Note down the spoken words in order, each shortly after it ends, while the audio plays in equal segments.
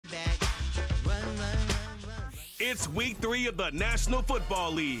It's week 3 of the National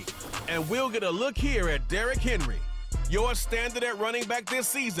Football League, and we'll get a look here at Derrick Henry, your standard at running back this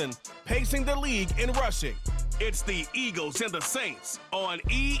season, pacing the league in rushing. It's the Eagles and the Saints on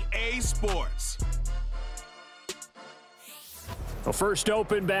EA Sports. Well, first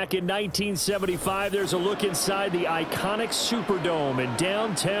opened back in 1975, there's a look inside the iconic Superdome in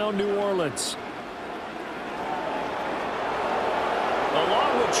downtown New Orleans.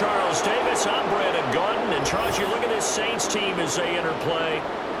 Along with Charles Davis, I'm Brandon Gaudin. And Charles, you look at this Saints team as they enter play.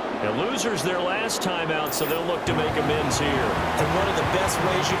 And losers their last time out, so they'll look to make amends here. And one of the best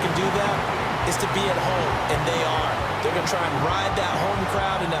ways you can do that is to be at home, and they are. They're going to try and ride that home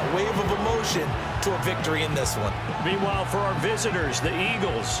crowd and that wave of emotion to a victory in this one. Meanwhile, for our visitors, the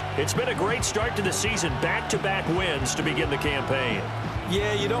Eagles, it's been a great start to the season. Back-to-back wins to begin the campaign.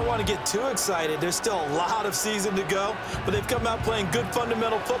 Yeah, you don't want to get too excited. There's still a lot of season to go, but they've come out playing good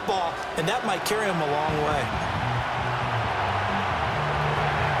fundamental football, and that might carry them a long way.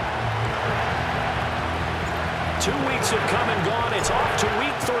 Two weeks have come and gone. It's off to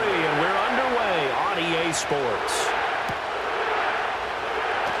week 3, and we're underway on EA Sports.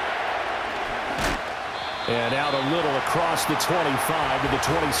 And out a little across the 25 to the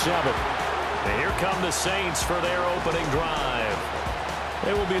 27. And here come the Saints for their opening drive.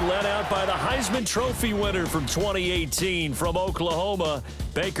 They will be led out by the Heisman Trophy winner from 2018 from Oklahoma,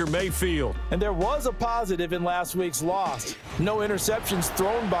 Baker Mayfield. And there was a positive in last week's loss. No interceptions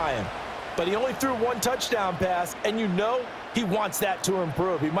thrown by him. But he only threw one touchdown pass, and you know he wants that to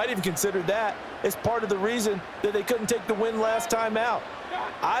improve. He might even consider that as part of the reason that they couldn't take the win last time out.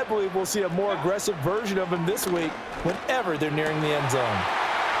 I believe we'll see a more aggressive version of him this week whenever they're nearing the end zone.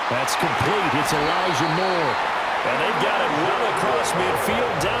 That's complete. It's Elijah Moore. And they've got it well across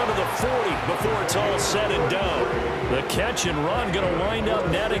midfield down to the 40 before it's all said and done. The catch and run going to wind up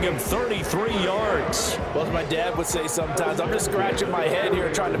netting him 33 yards. Well, as my dad would say sometimes, I'm just scratching my head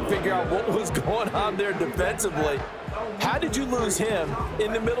here trying to figure out what was going on there defensively. How did you lose him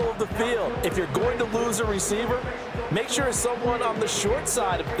in the middle of the field? If you're going to lose a receiver, make sure it's someone on the short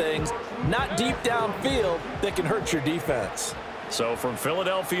side of things, not deep downfield, that can hurt your defense. So from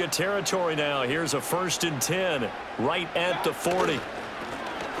Philadelphia territory now, here's a 1st and 10 right at the 40.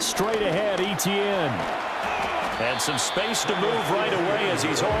 Straight ahead, Etienne. And some space to move right away as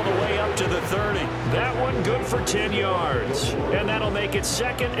he's all the way up to the 30. That one good for 10 yards. And that'll make it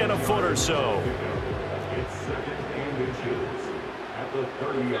 2nd and a foot or so. It's 2nd and inches at the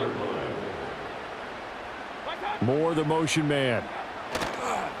 30-yard line. Moore, the motion man.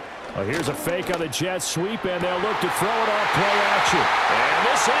 Well, here's a fake on the jet sweep, and they'll look to throw it off play action. And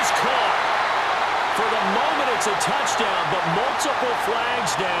this is caught. For the moment, it's a touchdown, but multiple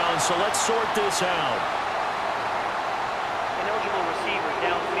flags down, so let's sort this out. Ineligible receiver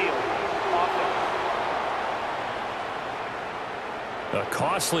downfield. Offense. A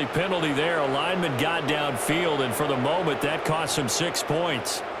costly penalty there. A lineman got downfield, and for the moment, that cost him 6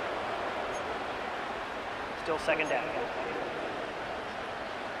 points. Still 2nd down.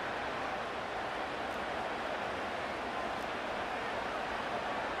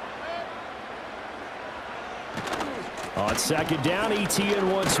 On 2nd down,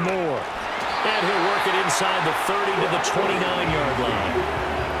 Etienne once more. And he'll work it inside the 30 to the 29-yard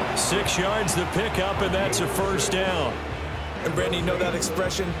line. 6 yards the pickup, and that's a 1st down. And Brandon, you know that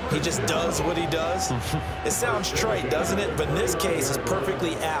expression? He just does what he does. It sounds trite, doesn't it? But in this case, it's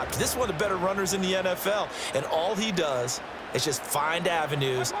perfectly apt. This is one of the better runners in the NFL. And all he does is just find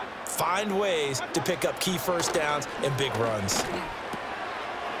avenues, find ways to pick up key 1st downs and big runs.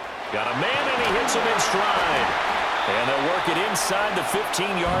 Got a man, and he hits him in stride. And they'll work it inside the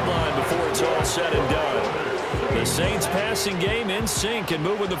 15-yard line before it's all said and done. The Saints passing game in sync and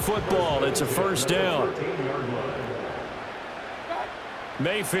moving the football. It's a 1st down.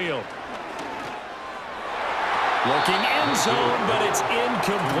 Mayfield. Looking end zone, but it's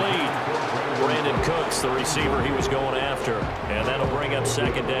incomplete. Brandon Cooks, the receiver he was going after. And that'll bring up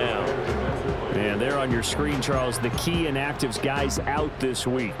 2nd down. And there on your screen, Charles, the key inactives guys out this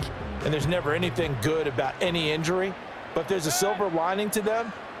week. And there's never anything good about any injury, but there's a silver lining to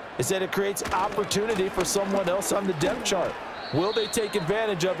them, is that it creates opportunity for someone else on the depth chart. Will they take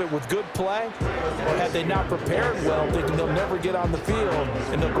advantage of it with good play, or have they not prepared well, thinking they'll never get on the field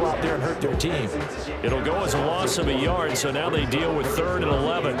and they'll go out there and hurt their team? It'll go as a loss of a yard, so now they deal with 3rd and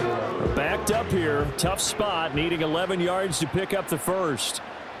 11. They're backed up here, tough spot, needing 11 yards to pick up the 1st.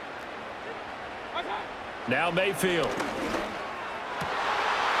 Now Mayfield.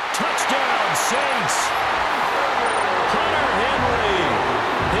 Touchdown, Saints. Hunter Henry,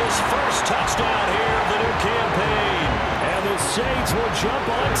 his 1st touchdown here of the new campaign. And the Saints will jump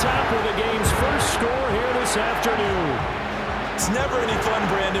on top with the game's 1st score here this this afternoon. It's never any fun,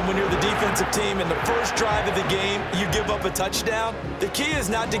 Brandon, when you're the defensive team and the first drive of the game, you give up a touchdown. The key is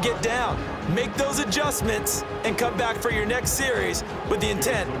not to get down. Make those adjustments and come back for your next series with the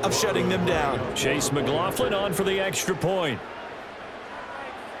intent of shutting them down. Chase McLaughlin on for the extra point.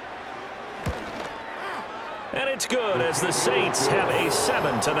 And it's good as the Saints have a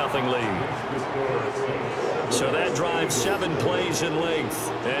 7-0 lead. So that drive 7 plays in length,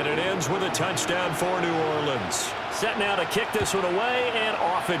 and it ends with a touchdown for New Orleans. Set now to kick this one away, and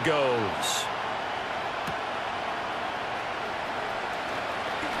off it goes.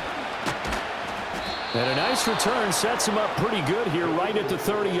 And a nice return sets him up pretty good here right at the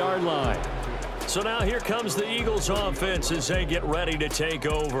 30-yard line. So now here comes the Eagles offense as they get ready to take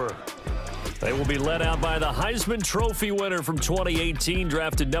over. They will be led out by the Heisman Trophy winner from 2018,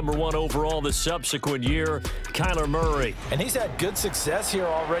 drafted #1 overall the subsequent year, Kyler Murray. And he's had good success here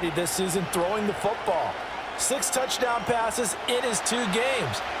already this season throwing the football. 6 touchdown passes in his 2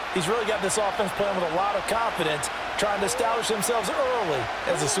 games. He's really got this offense playing with a lot of confidence, trying to establish themselves early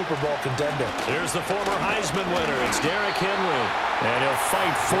as a Super Bowl contender. Here's the former Heisman winner. It's Derrick Henry. And he'll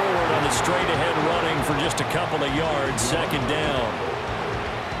fight forward on the straight-ahead running for just a couple of yards, second down.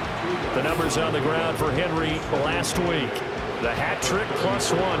 The numbers on the ground for Henry last week. The hat trick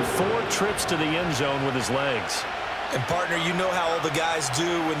 +1, 4 trips to the end zone with his legs. And, partner, you know how all the guys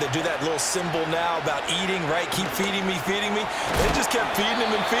do when they do that little symbol now about eating, right? Keep feeding me, feeding me. They just kept feeding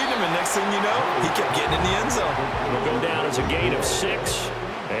him, and next thing you know, he kept getting in the end zone. It'll go down as a gain of 6,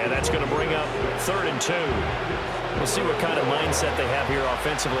 and that's going to bring up 3rd and 2. We'll see what kind of mindset they have here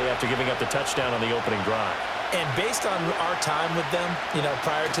offensively after giving up the touchdown on the opening drive. And based on our time with them,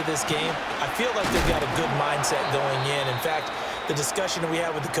 prior to this game, I feel like they've got a good mindset going in. In fact, the discussion that we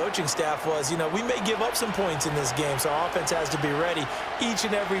had with the coaching staff was, we may give up some points in this game, so our offense has to be ready each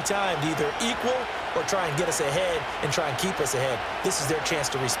and every time to either equal or try and get us ahead and try and keep us ahead. This is their chance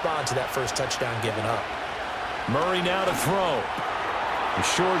to respond to that first touchdown given up. Murray now to throw. A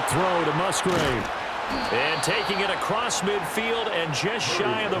short throw to Musgrave. And taking it across midfield and just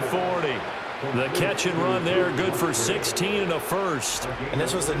shy of the 40. The catch and run there, good for 16 and a first. And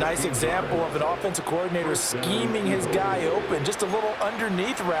this was a nice example of an offensive coordinator scheming his guy open. Just a little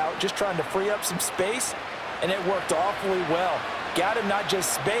underneath route, just trying to free up some space, and it worked awfully well. Got him not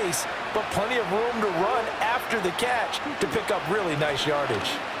just space, but plenty of room to run after the catch to pick up really nice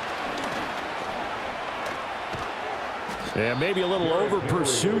yardage. Yeah, maybe a little over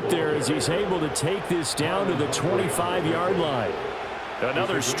pursuit there as he's able to take this down to the 25-yard line.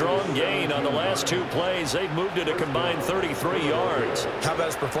 Another strong gain on the last 2 plays. They've moved it a combined 33 yards. How about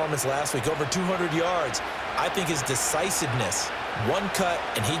his performance last week? Over 200 yards. I think his decisiveness, one cut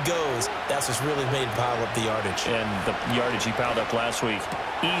and he goes, that's what's really made him pile up the yardage. And the yardage he piled up last week,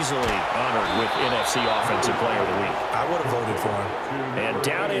 easily honored with NFC Offensive Player of the Week. I would have voted for him. And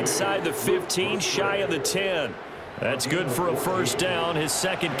down inside the 15, shy of the 10. That's good for a first down, his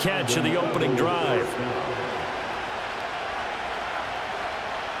second catch of the opening drive.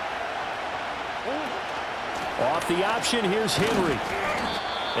 Off the option, here's Henry.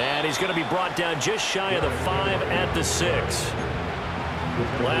 And he's going to be brought down just shy of the 5 at the 6.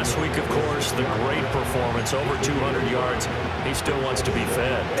 Last week, of course, the great performance, over 200 yards. He still wants to be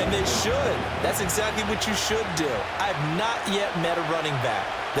fed. And they should. That's exactly what you should do. I've not yet met a running back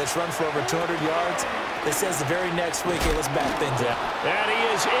that's run for over 200 yards that says the very next week, hey, let's back things up. And he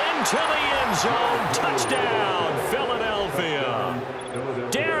is into the end zone. Touchdown, Philadelphia.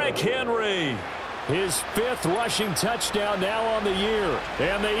 Derrick Henry. His 5th rushing touchdown now on the year.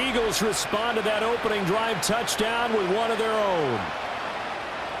 And the Eagles respond to that opening drive touchdown with one of their own.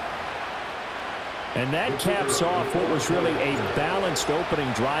 And that caps off what was really a balanced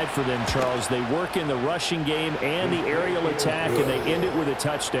opening drive for them, Charles. They work in the rushing game and the aerial attack, and they end it with a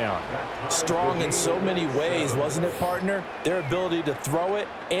touchdown. Strong in so many ways, wasn't it, partner? Their ability to throw it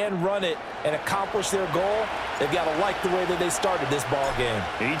and run it and accomplish their goal, they've got to like the way that they started this ball game.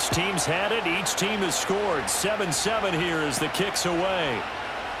 Each team's had it. Each team has scored. 7-7 here as the kick's away.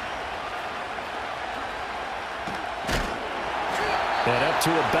 And up to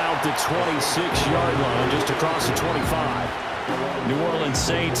about the 26-yard line, just across the 25. New Orleans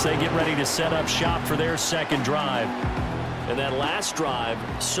Saints, they get ready to set up shop for their second drive. And that last drive,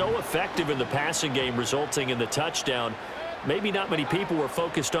 so effective in the passing game, resulting in the touchdown. Maybe not many people were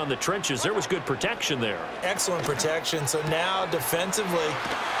focused on the trenches. There was good protection there. Excellent protection. So now defensively,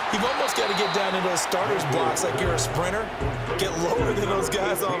 you've almost got to get down into those starters blocks like you're a sprinter. Get lower than those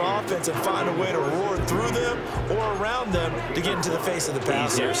guys on offense and find a way to roar through them or around them to get into the face of the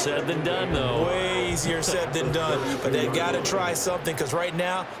passer. Easier said than done, though. Way easier said than done. But they've got to try something because right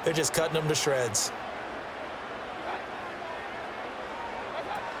now they're just cutting them to shreds.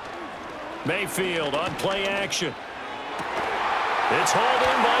 Mayfield on play action. It's hauled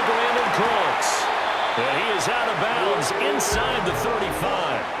in by Brandon Cooks. And he is out of bounds inside the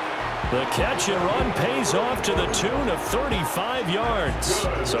 35. The catch and run pays off to the tune of 35 yards.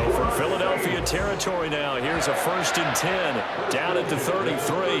 So from Philadelphia territory now, here's a 1st and 10 down at the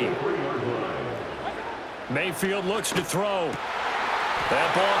 33. Mayfield looks to throw.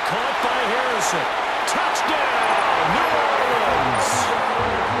 That ball caught by Harrison. Touchdown, New Orleans!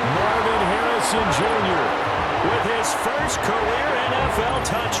 Marvin Harrison Jr. with his first career NFL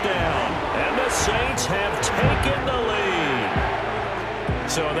touchdown. And the Saints have taken the lead.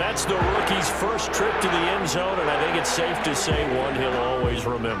 So that's the rookie's first trip to the end zone, and I think it's safe to say one he'll always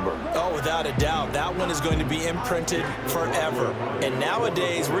remember. Oh, without a doubt. That one is going to be imprinted forever. And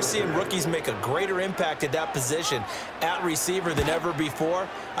nowadays, we're seeing rookies make a greater impact at that position at receiver than ever before.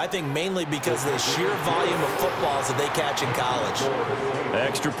 I think mainly because of the sheer volume of footballs that they catch in college.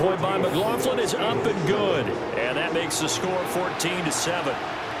 Extra point by McLaughlin is up and good. And that makes the score 14-7.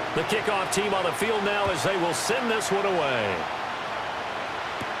 The kickoff team on the field now as they will send this one away.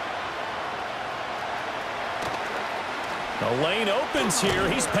 The lane opens here.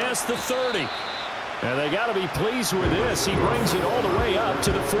 He's past the 30. And they got to be pleased with this. He brings it all the way up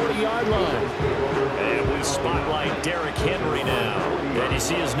to the 40-yard line. And we spotlight Derrick Henry now. And you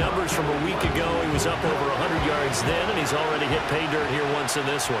see his numbers from a week ago. He was up over 100 yards then, and he's already hit pay dirt here once in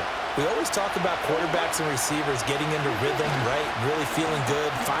this one. We always talk about quarterbacks and receivers getting into rhythm, right? Really feeling good,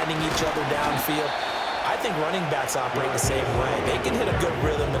 finding each other downfield. I think running backs operate the same way. They can hit a good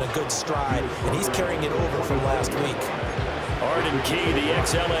rhythm and a good stride, and he's carrying it over from last week. Arden Key, the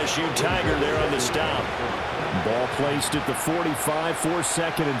ex-LSU Tiger, there on the stop. Ball placed at the 45 for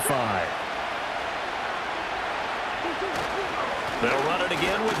 2nd and 5. They'll run it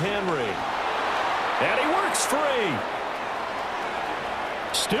again with Henry. And he works free.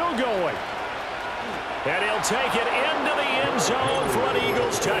 Still going. And he'll take it into the end zone for an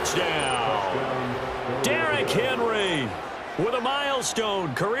Eagles touchdown. Derrick Henry with a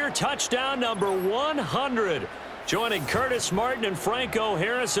milestone career touchdown number 100. Joining Curtis Martin and Franco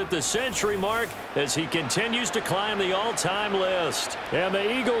Harris at the century mark as he continues to climb the all-time list. And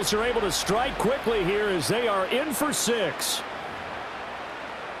the Eagles are able to strike quickly here as they are in for 6.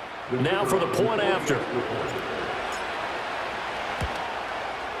 Now for the point after.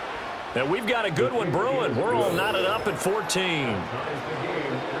 And we've got a good one brewing. We're all knotted up at 14.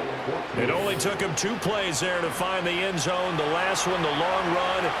 It only took him 2 plays there to find the end zone. The last one, the long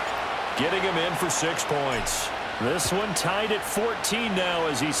run, getting him in for 6 points. This one tied at 14 now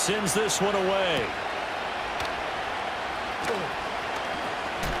as he sends this one away.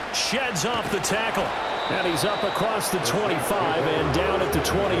 Sheds off the tackle. And he's up across the 25 and down at the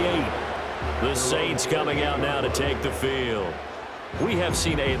 28. The Saints coming out now to take the field. We have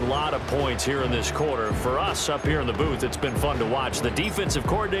seen a lot of points here in this quarter. For us up here in the booth, it's been fun to watch. The defensive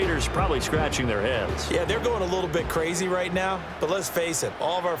coordinators probably scratching their heads. Yeah, they're going a little bit crazy right now. But let's face it,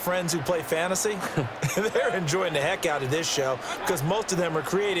 all of our friends who play fantasy, they're enjoying the heck out of this show because most of them are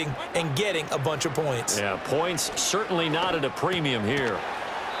creating and getting a bunch of points. Yeah, points certainly not at a premium here.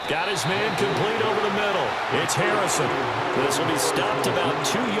 Got his man complete over the middle. It's Harrison. This will be stopped about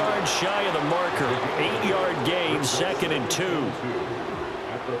 2 yards shy of the marker. 8-yard gain, 2nd and 2.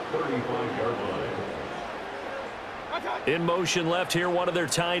 At the 35-yard line. In motion left here, one of their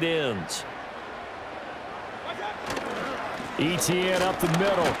tight ends. Etienne up the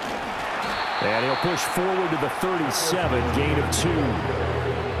middle. And he'll push forward to the 37, gain of 2.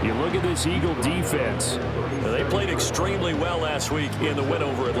 You look at this Eagle defense. They played extremely well last week in the win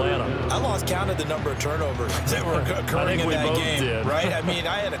over Atlanta. I lost count of the number of turnovers that were occurring in that game, right? I mean,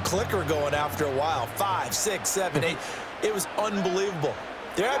 I had a clicker going after a while. 5, 6, 7, 8. It was unbelievable.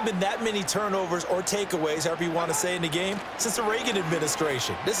 There haven't been that many turnovers or takeaways, however you want to say, in the game since the Reagan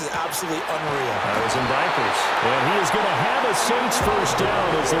administration. This is absolutely unreal. I was in diapers. And he is going to have a Saints first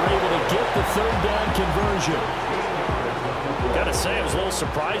down as they're able to get the 3rd down conversion. Got to say, I was a little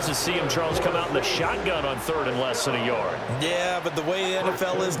surprised to see him, Charles, come out in the shotgun on 3rd and less than a yard. Yeah, but the way the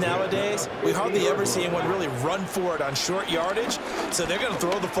NFL is nowadays, we hardly ever see anyone really run for it on short yardage. So they're going to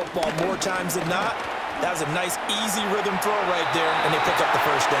throw the football more times than not. That was a nice, easy rhythm throw right there, and they pick up the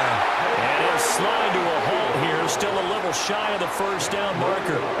first down. And he'll slide to a halt here, still a little shy of the first down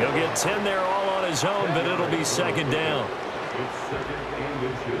marker. He'll get 10 there all on his own, but it'll be 2nd down. It's 2nd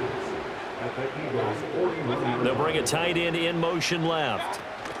and 2. At the Eagles 41. They'll bring a tight end in motion left.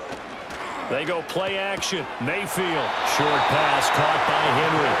 They go play action. Mayfield. Short pass caught by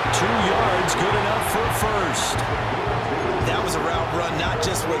Henry. 2 yards, good enough for a first. That was a route run not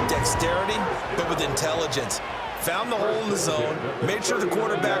just with dexterity, but with intelligence. found the hole in the zone, made sure the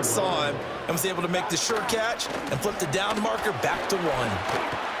quarterback saw him, and was able to make the sure catch and flip the down marker back to 1.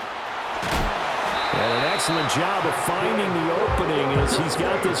 And an excellent job of finding the opening as he's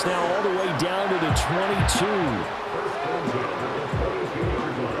got this now all the way down to the 22.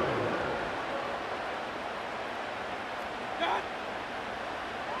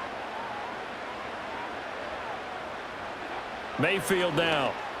 Mayfield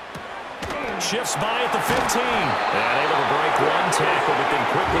now. Shifts by at the 15. And able to break one tackle, but then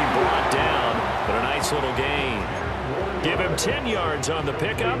quickly brought down. But a nice little gain. Give him 10 yards on the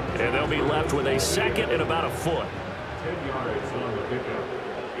pickup, and they'll be left with a second and about a foot. 10 yards on the pickup.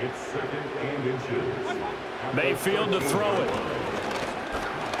 It's second and inches. Mayfield to throw it.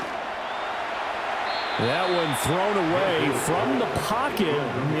 That one thrown away from the pocket.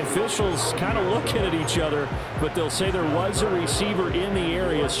 And the officials kind of looking at each other, but they'll say there was a receiver in the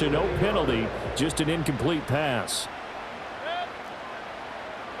area, so no penalty, just an incomplete pass.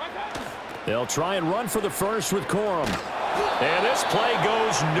 They'll try and run for the first with Corum. And this play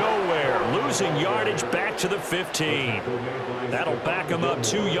goes nowhere, losing yardage back to the 15. That'll back them up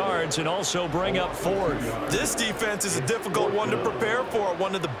 2 yards and also bring up 4th. This defense is a difficult one to prepare for,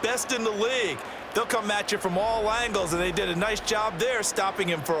 one of the best in the league. They'll come at you from all angles, and they did a nice job there stopping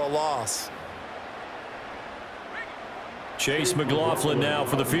him for a loss. Chase McLaughlin now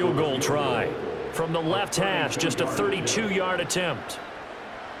for the field goal try. From the left hash, just a 32-yard attempt.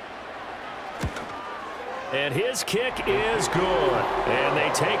 And his kick is good. And they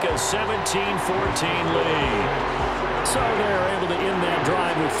take a 17-14 lead. So they're able to end that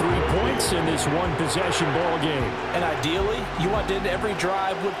drive with 3 points in this one-possession ball game. And ideally, you want to end every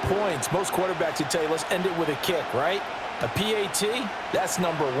drive with points. Most quarterbacks would tell you, let's end it with a kick, right? A PAT, that's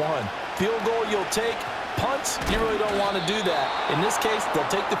number 1. Field goal you'll take. Punts, you really don't want to do that. In this case, they'll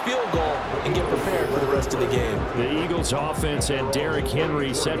take the field goal and get prepared for the rest of the game. The Eagles offense and Derrick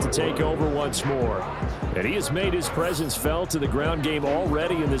Henry set to take over once more. And he has made his presence felt in the ground game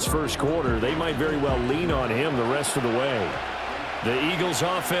already in this first quarter. They might very well lean on him the rest of the way. The Eagles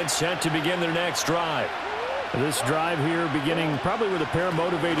offense set to begin their next drive. This drive here beginning probably with a pair of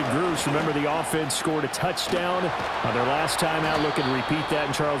motivated groups. Remember, the offense scored a touchdown on their last time out. Looking to repeat that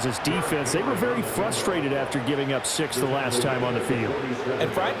in Charles's defense. They were very frustrated after giving up 6 the last time on the field.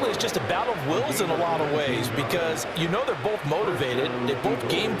 And frankly, it's just a battle of wills in a lot of ways because you know they're both motivated. They both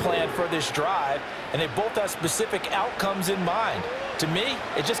game planned for this drive, and they both have specific outcomes in mind. To me,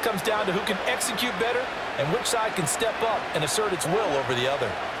 it just comes down to who can execute better and which side can step up and assert its will over the other.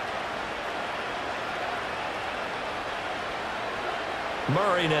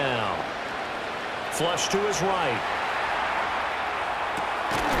 Murray now. Flush to his right.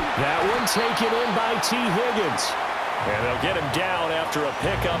 That one taken in by T. Higgins. And they'll get him down after a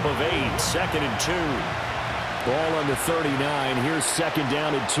pickup of 8. 2nd and 2. Ball on the 39. Here's 2nd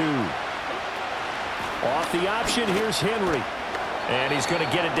down and 2. Off the option, here's Henry. And he's going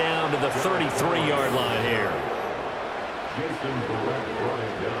to get it down to the 33-yard line here. Jason Barrett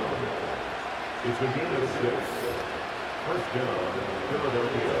running down. It's a gain of 6. First down,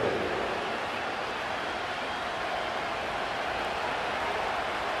 Philadelphia.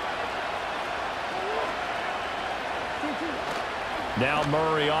 Now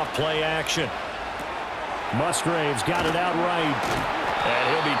Murray off play action. Musgraves got it out right. And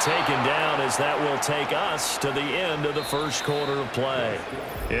he'll be taken down as that will take us to the end of the first quarter of play.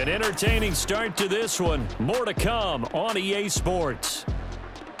 An entertaining start to this one. More to come on EA Sports.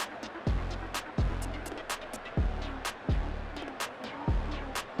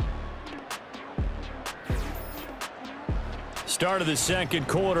 Start of the second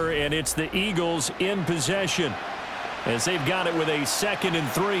quarter, and it's the Eagles in possession as they've got it with a 2nd and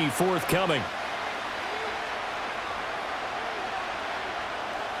 3 forthcoming.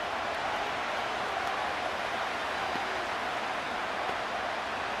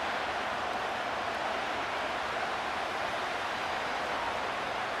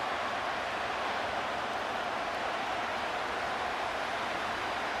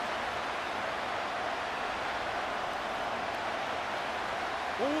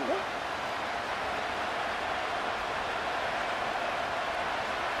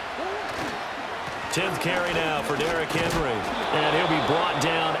 Tenth carry now for Derrick Henry. And he'll be brought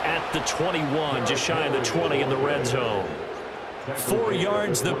down at the 21, just shy of the 20 in the red zone. 4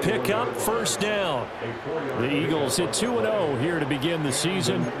 yards the pickup, first down. The Eagles hit 2-0 here to begin the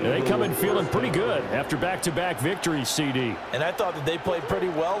season. And they come in feeling pretty good after back-to-back victories, CD. And I thought that they played pretty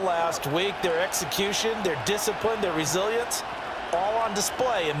well last week. Their execution, their discipline, their resilience, all on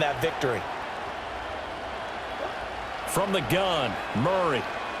display in that victory. From the gun, Murray.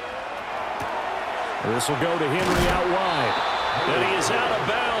 This will go to Henry out wide. And he is out of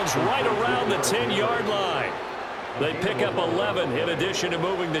bounds right around the 10-yard line. They pick up 11 in addition to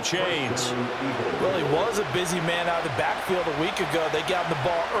moving the chains. Well, he was a busy man out of the backfield a week ago. They got him the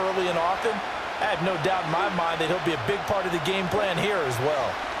ball early and often. I have no doubt in my mind that he'll be a big part of the game plan here as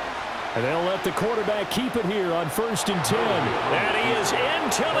well. And they'll let the quarterback keep it here on 1st and 10. And he is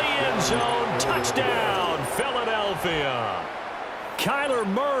into the end zone. Touchdown, Philadelphia. Kyler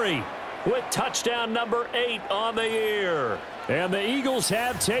Murray with touchdown number 8 on the year. And the Eagles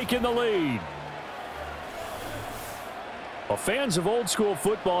have taken the lead. Well, fans of old school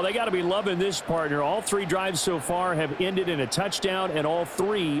football, they got to be loving this partner. All 3 drives so far have ended in a touchdown, and all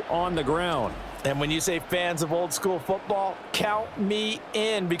 3 on the ground. And when you say fans of old school football, count me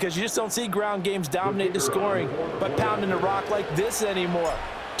in, because you just don't see ground games dominate the scoring by pounding the rock like this anymore.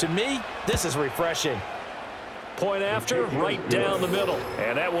 To me, this is refreshing. Point after, right down the middle.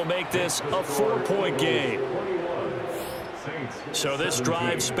 And that will make this a 4-point game. So this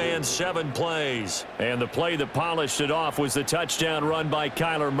drive spans 7 plays. And the play that polished it off was the touchdown run by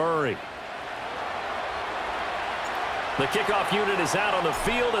Kyler Murray. The kickoff unit is out on the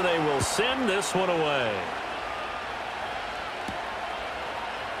field, and they will send this one away.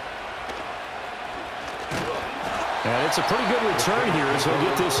 And it's a pretty good return here as he'll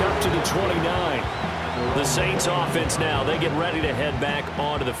get this up to the 29. The Saints offense now, they get ready to head back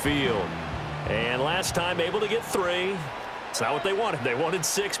onto the field. And last time able to get 3. It's not what they wanted. They wanted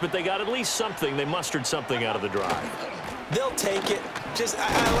 6, but they got at least something. They mustered something out of the drive. They'll take it.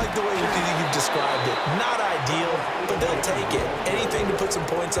 I like the way you've described it. Not ideal, but they'll take it. Anything to put some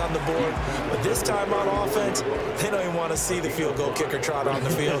points on the board. But this time on offense, they don't even want to see the field goal kicker trot on the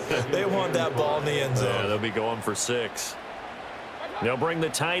field. They want that ball in the end zone. Yeah, they'll be going for 6. They'll bring the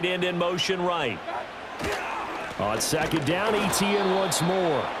tight end in motion right. On 2nd down, ETN once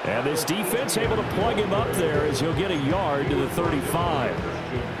more. And this defense able to plug him up there as he'll get a yard to the 35.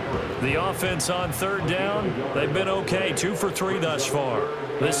 The offense on 3rd down, they've been okay. 2 for 3 thus far.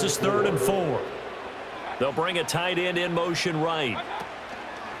 This is 3rd and 4. They'll bring a tight end in motion right.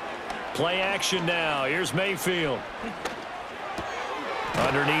 Play action now. Here's Mayfield.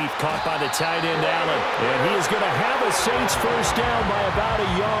 Underneath, caught by the tight end, Allen. And he is going to have a Saints first down by about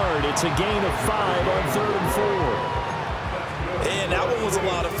a yard. It's a gain of 5 on 3rd and 4. And that one was a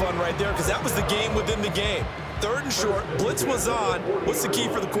lot of fun right there, because that was the game within the game. 3rd and short, blitz was on. What's the key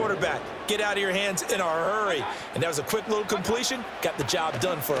for the quarterback? Get out of your hands in a hurry. And that was a quick little completion. Got the job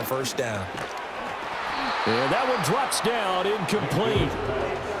done for a first down. And that one drops down, incomplete.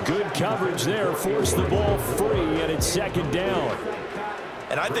 Good coverage there, forced the ball free, and it's 2nd down.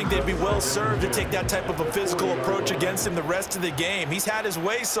 And I think they'd be well served to take that type of a physical approach against him the rest of the game. He's had his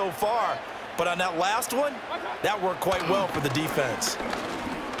way so far, but on that last one, that worked quite well for the defense.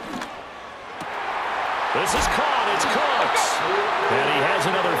 This is caught. It's Cooks. And he has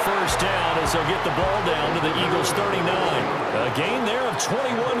another first down as they'll get the ball down to the Eagles' 39. A gain there of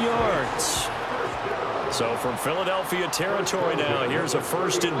 21 yards. So from Philadelphia territory now, here's a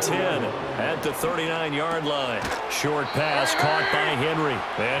 1st and 10 at the 39-yard line. Short pass caught by Henry.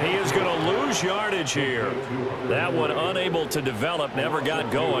 And he is going to lose yardage here. That one unable to develop, never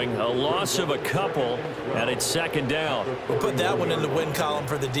got going. A loss of a couple, and it's 2nd down. We'll put that one in the win column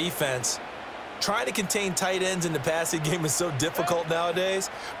for the defense. Trying to contain tight ends in the passing game is so difficult nowadays,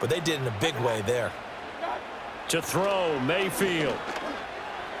 but they did in a big way there. To throw, Mayfield.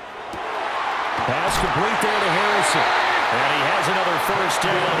 Pass complete there to Harrison. And he has another first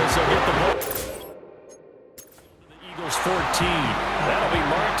down as they'll get the ball. The Eagles 14. That'll be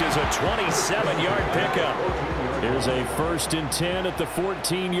marked as a 27-yard pickup. Here's a 1st and 10 at the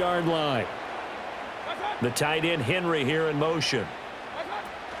 14-yard line. The tight end Henry here in motion.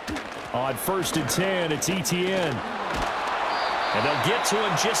 On 1st and 10, it's ETN. And they'll get to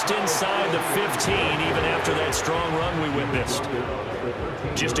him just inside the 15, even after that strong run we witnessed.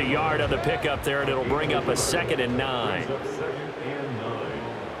 Just a yard on the pickup there, and it'll bring up a 2nd and 9.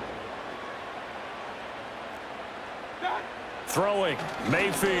 Throwing,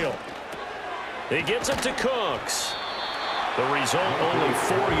 Mayfield. He gets it to Cooks. The result, only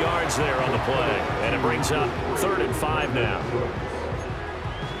 4 yards there on the play. And it brings up 3rd and 5 now.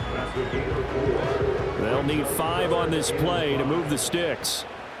 They'll need 5 on this play to move the sticks.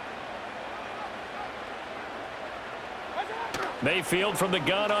 Mayfield from the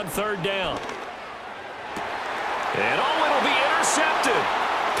gun on 3rd down. And it'll be intercepted.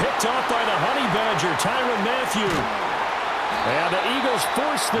 Picked off by the Honey Badger, Tyrann Mathieu. And the Eagles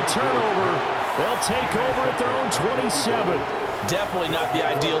force the turnover. They'll take over at their own 27. Definitely not the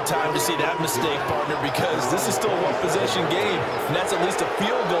ideal time to see that mistake, partner, because this is still a one-possession game, and that's at least a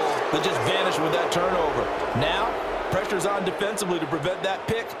field goal that just vanished with that turnover. Now, pressure's on defensively to prevent that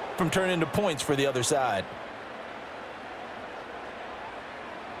pick from turning into points for the other side.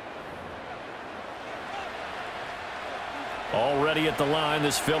 Already at the line,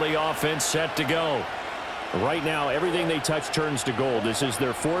 this Philly offense set to go. Right now, everything they touch turns to gold. This is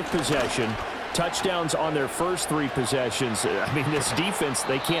their 4th possession. Touchdowns on their first 3 possessions. I mean, this defense,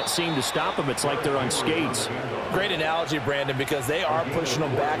 they can't seem to stop them. It's like they're on skates. Great analogy, Brandon, because they are pushing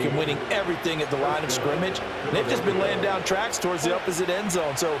them back and winning everything at the line of scrimmage. They've just been laying down tracks towards the opposite end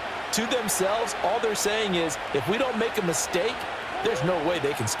zone. So, to themselves, all they're saying is, if we don't make a mistake, there's no way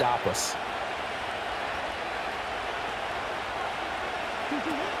they can stop us.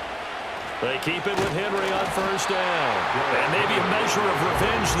 They keep it with Henry on first down. And maybe a measure of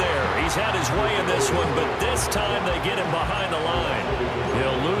revenge there. He's had his way in this one, but this time they get him behind the line.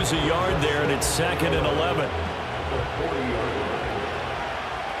 He'll lose a yard there, and it's 2nd and 11.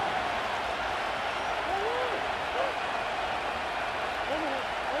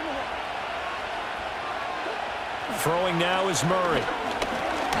 Throwing now is Murray.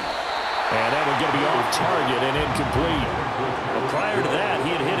 And that one going to be off target and incomplete. Well, prior to that,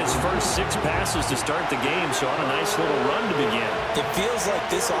 he had hit his first 6 passes to start the game, so on a nice little run to begin. It feels like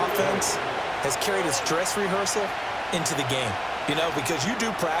this offense has carried its dress rehearsal into the game. You know, because you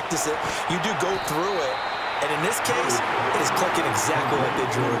do practice it, you do go through it, and in this case, it is clicking exactly like they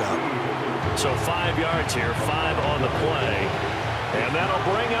drew it up. So 5 yards here, 5 on the play, and that'll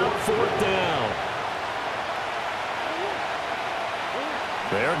bring up 4th down.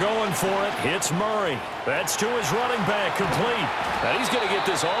 They're going for it. It's Murray. That's to his running back, complete. And he's going to get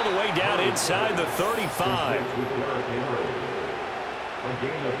this all the way down inside the 35. A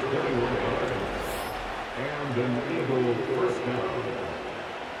gain of 21 yards. And an Eagle first down.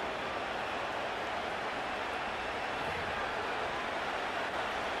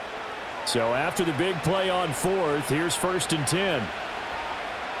 So after the big play on 4th, here's 1st and 10.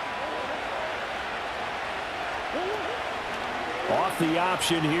 Off the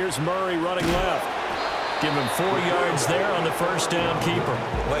option, here's Murray running left. Give him 4 yards there on the first down keeper.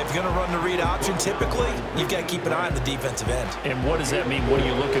 Well, if you're going to run the read option, typically, you've got to keep an eye on the defensive end. And what does that mean? What are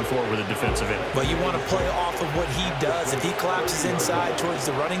you looking for with a defensive end? Well, you want to play off of what he does. If he collapses inside towards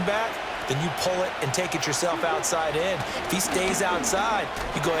the running back, then you pull it and take it yourself outside in. If he stays outside,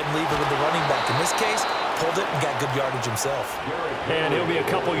 you go ahead and leave it with the running back. In this case, pulled it and got good yardage himself. And he'll be a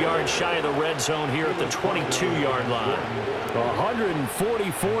couple yards shy of the red zone here at the 22-yard line.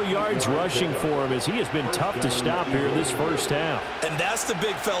 144 yards rushing for him as he has been tough to stop here this first half. And that's the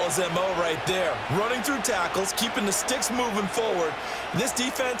big fella's MO right there. Running through tackles, keeping the sticks moving forward. This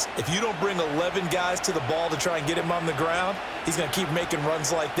defense, if you don't bring 11 guys to the ball to try and get him on the ground, he's going to keep making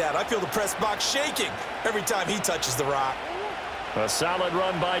runs like that. I feel the press box shaking every time he touches the rock. A solid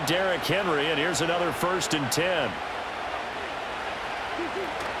run by Derrick Henry, and here's another 1st and 10.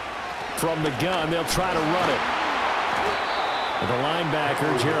 From the gun, they'll try to run it. The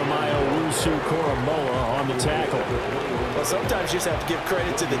linebacker, Jeremiah Owusu-Koramoah, on the tackle. Well, sometimes you just have to give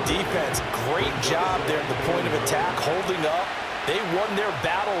credit to the defense. Great job there at the point of attack, holding up. They won their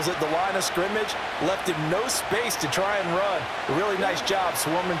battles at the line of scrimmage, left him no space to try and run. A really nice job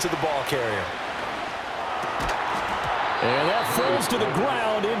swarming to the ball carrier. And that falls to the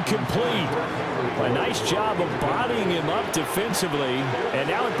ground, incomplete. A nice job of bodying him up defensively, and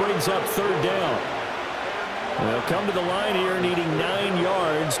now it brings up 3rd down. They'll come to the line here needing 9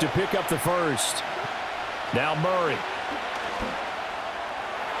 yards to pick up the first. Now Murray.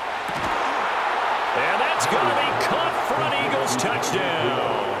 And that's going to be caught for an Eagles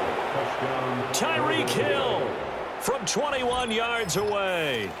touchdown. Tyreek Hill from 21 yards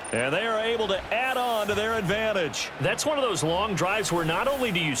away. And they are able to add on to their advantage. That's one of those long drives where not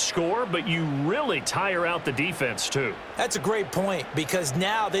only do you score, but you really tire out the defense too. That's a great point, because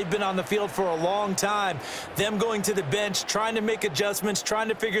now they've been on the field for a long time. Them going to the bench, trying to make adjustments, trying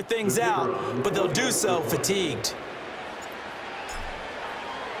to figure things out, but they'll do so fatigued.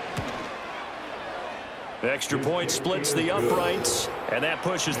 Extra point splits the uprights, and that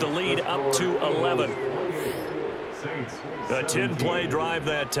pushes the lead up to 11. A 10-play drive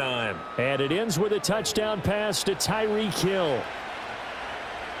that time. And it ends with a touchdown pass to Tyreek Hill.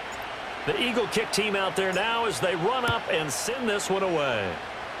 The Eagle kick team out there now as they run up and send this one away.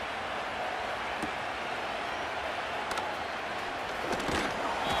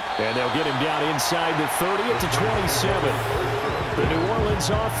 And they'll get him down inside the 30 at the 27. The New Orleans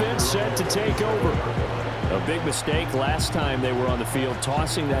offense set to take over. A big mistake last time they were on the field,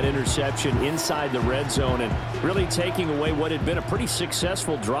 tossing that interception inside the red zone and really taking away what had been a pretty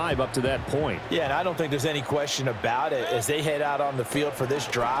successful drive up to that point. Yeah, and I don't think there's any question about it. As they head out on the field for this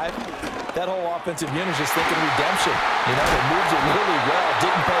drive, that whole offensive unit is just thinking redemption. You know, they moved it really well,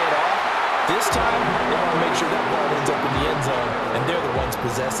 didn't pay it off. This time, they want to make sure that ball ends up in the end zone, and they're the ones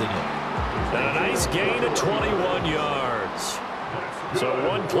possessing it. And a nice gain of 21 yards. So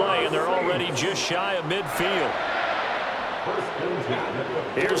one play, and they're already just shy of midfield.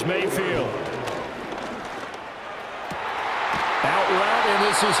 Here's Mayfield. Out route, and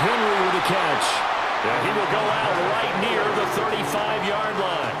this is Henry with the catch. Yeah, he will go out right near the 35-yard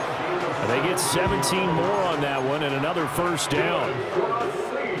line. And they get 17 more on that one and another first down.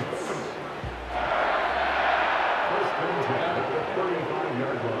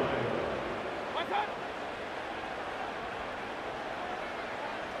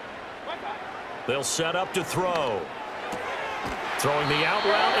 They'll set up to throw. Throwing the out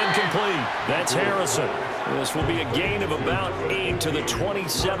route and complete. That's Harrison. This will be a gain of about 8 to the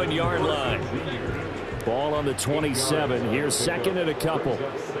 27-yard line. Ball on the 27. Here's second and a couple.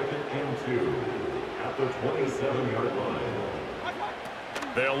 Second and 2 at the 27-yard line.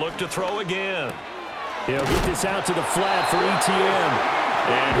 They'll look to throw again. He'll get this out to the flat for ETN.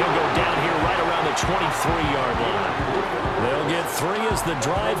 And he'll go down here right around the 23-yard line. They'll get 3 as the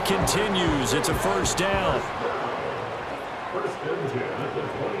drive continues. It's a first down. First and 10 at the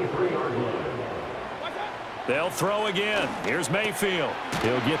 23-yard line. They'll throw again. Here's Mayfield.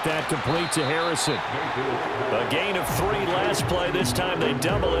 He'll get that complete to Harrison. A gain of 3 last play. This time they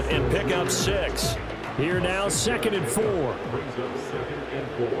double it and pick up 6. Here now, second and 4. Brings up second and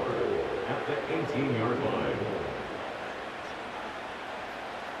 4 at the 18-yard line.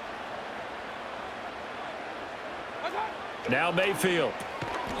 Now Mayfield.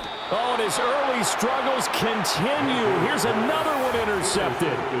 Oh, and his early struggles continue. Here's another one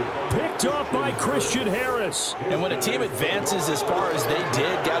intercepted. Picked off by Christian Harris. And when a team advances as far as they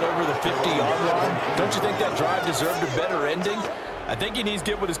did, got over the 50-yard line, don't you think that drive deserved a better ending? I think he needs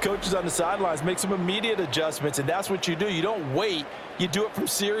to get with his coaches on the sidelines, make some immediate adjustments, and that's what you do. You don't wait. You do it from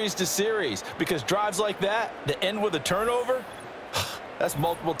series to series, because drives like that end with a turnover, that's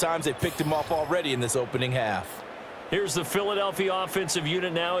multiple times they picked him off already in this opening half. Here's the Philadelphia offensive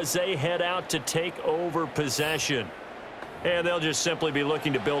unit now as they head out to take over possession. And they'll just simply be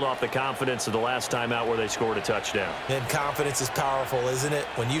looking to build off the confidence of the last time out where they scored a touchdown. And confidence is powerful, isn't it?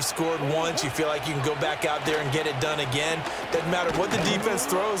 When you've scored once, you feel like you can go back out there and get it done again. Doesn't matter what the defense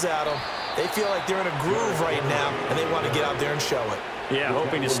throws at them. They feel like they're in a groove right now, and they want to get out there and show it. Yeah,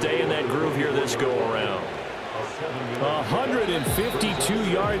 hoping to stay in that groove here this go-around. 152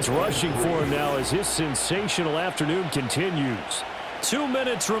 yards rushing for him now as his sensational afternoon continues. 2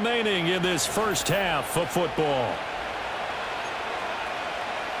 minutes remaining in this first half of football.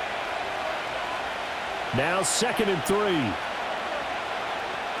 Now second and 3.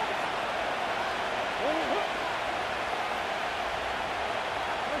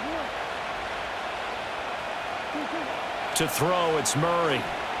 To throw, it's Murray.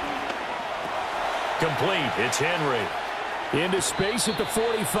 Complete, it's Henry. Into space at the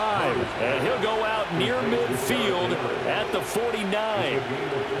 45. And he'll go out near midfield at the 49.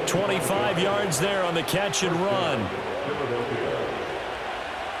 25 yards there on the catch and run.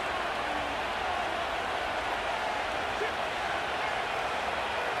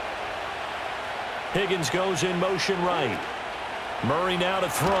 Higgins goes in motion right. Murray now to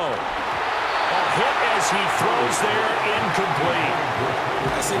throw. A hit as he throws there, incomplete.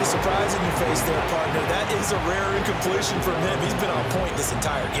 I see the surprise in your face there, partner. That is a rare incompletion from him. He's been on point this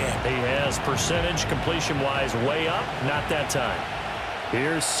entire game. He has percentage completion-wise way up, not that time.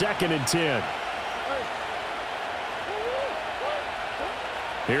 Here's second and 10.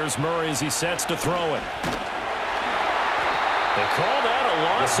 Here's Murray as he sets to throw it. They call that a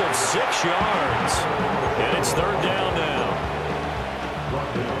loss of 6 yards. And it's third down now.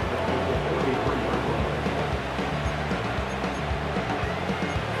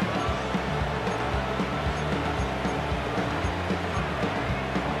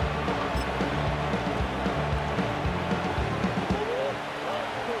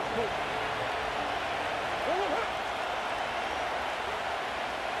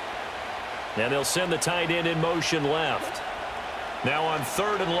 And they'll send the tight end in motion left. Now on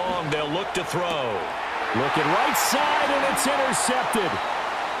third and long, they'll look to throw. Looking right side, and it's intercepted.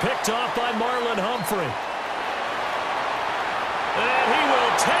 Picked off by Marlon Humphrey. And he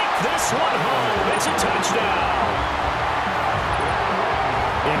will take this one home. It's a touchdown.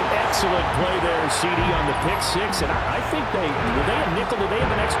 An Excellent play there, CD, on the pick six. And I think were they a nickel? Did they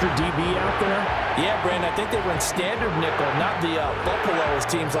have an extra DB out there? Yeah, Brandon, I think they were in standard nickel, not the Buffalo, as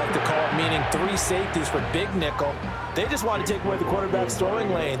teams like to call it, meaning 3 safeties for big nickel. They just wanted to take away the quarterback's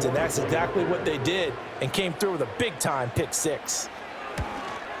throwing lanes, and that's exactly what they did, and came through with a big-time pick six.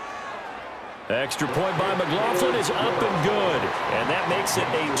 Extra point by McLaughlin is up and good. And that makes it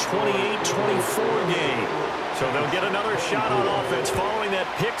a 28-24 game. So they'll get another shot on offense following that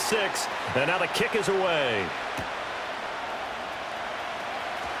pick six. And now the kick is away.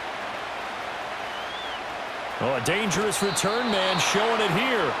 Oh, a dangerous return man showing it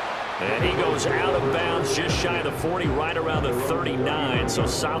here. And he goes out of bounds just shy of the 40, right around the 39. So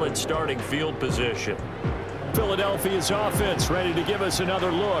solid starting field position. Philadelphia's offense ready to give us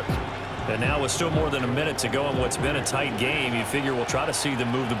another look. And now with still more than a minute to go in what's been a tight game, you figure we'll try to see them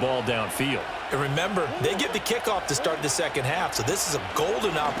move the ball downfield. And remember, they get the kickoff to start the second half, so this is a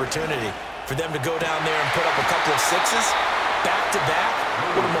golden opportunity for them to go down there and put up a couple of sixes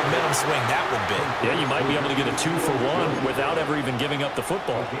back-to-back. What a momentum swing that would be. Yeah, you might be able to get a 2-for-1 without ever even giving up the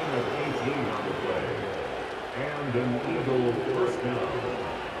football. And an Eagle first down.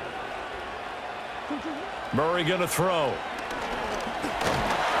 Murray going to throw.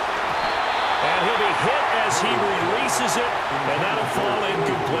 And he'll be hit as he releases it, and that'll fall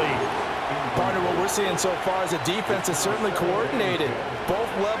incomplete. Partner, what we're seeing so far is a defense that's certainly coordinated. Both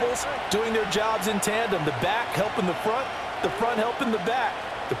levels doing their jobs in tandem. The back helping the front helping the back.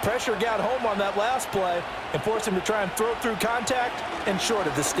 The pressure got home on that last play and forced him to try and throw through contact and short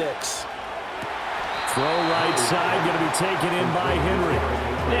of the sticks. Throw right side, going to be taken in by Henry.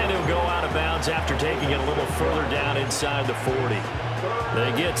 And he'll go out of bounds after taking it a little further down inside the 40.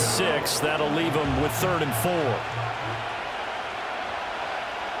 They get 6. That'll leave them with 3rd and 4.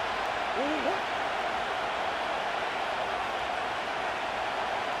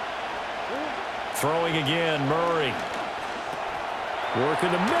 Throwing again, Murray. Work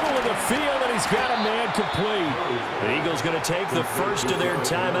in the middle of the field, and he's got a man complete. The Eagles going to take the first of their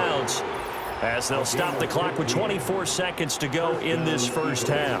timeouts as they'll stop the clock with 24 seconds to go in this first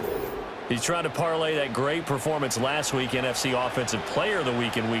half. He's trying to parlay that great performance last week, NFC Offensive Player of the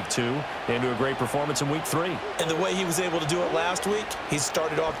Week in Week 2, into a great performance in Week 3. And the way he was able to do it last week, he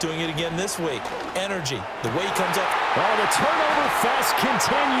started off doing it again this week. Energy, the way he comes up. Oh, the turnover fest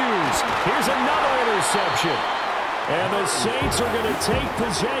continues. Here's another interception. And the Saints are going to take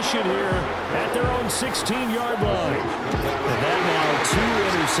possession here at their own 16-yard line. And that now 2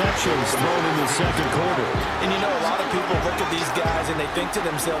 interceptions thrown in the second quarter. And you know, a lot of people look at these guys and they think to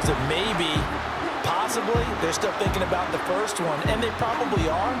themselves that maybe, possibly, they're still thinking about the first one. And they probably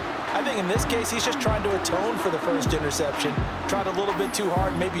are. I think in this case, he's just trying to atone for the first interception. Tried a little bit too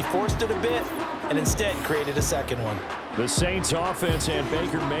hard, maybe forced it a bit, and instead created a second one. The Saints offense and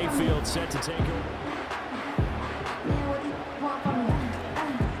Baker Mayfield set to take over.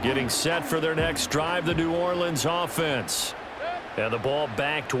 Getting set for their next drive, the New Orleans offense. And the ball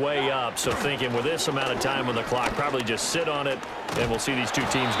backed way up, so thinking with this amount of time on the clock, probably just sit on it, and we'll see these two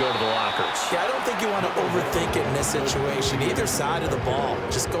teams go to the lockers. Yeah, I don't think you want to overthink it in this situation, either side of the ball.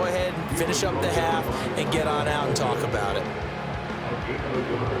 Just go ahead and finish up the half and get on out and talk about it.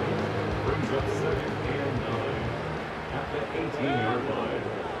 Brings up 2nd and 9 at the 18-yard line.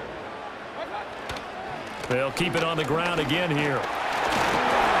 They'll keep it on the ground again here.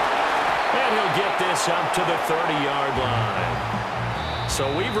 And he'll get this up to the 30-yard line.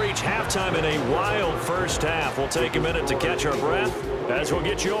 So we've reached halftime in a wild first half. We'll take a minute to catch our breath as we'll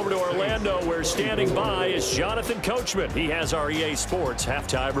get you over to Orlando, where standing by is Jonathan Coachman. He has our EA Sports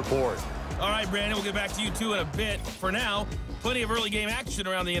halftime report. All right, Brandon, we'll get back to you two in a bit. For now, plenty of early game action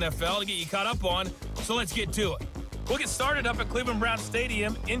around the NFL to get you caught up on, so let's get to it. We'll get started up at Cleveland Browns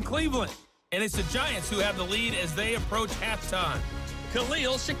Stadium in Cleveland. And it's the Giants who have the lead as they approach halftime.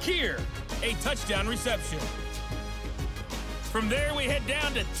 Khalil Shakir, a touchdown reception. From there, we head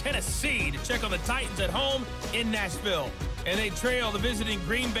down to Tennessee to check on the Titans at home in Nashville. And they trail the visiting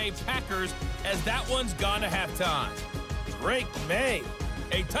Green Bay Packers as that one's gone to halftime. Drake May,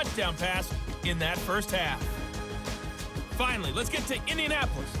 a touchdown pass in that first half. Finally, let's get to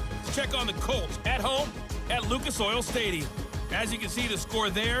Indianapolis to check on the Colts at home at Lucas Oil Stadium. As you can see, the score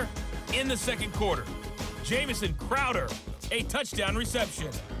there in the second quarter. Jamison Crowder, a touchdown reception.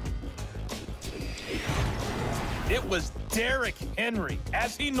 It was Derrick Henry,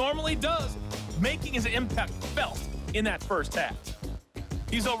 as he normally does, making his impact felt in that first half.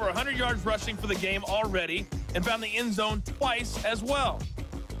 He's over 100 yards rushing for the game already and found the end zone twice as well.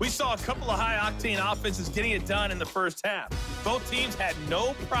 We saw a couple of high-octane offenses getting it done in the first half. Both teams had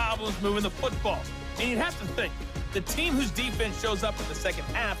no problems moving the football. And you'd have to think, the team whose defense shows up in the second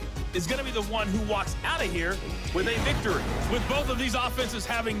half is going to be the one who walks out of here with a victory. With both of these offenses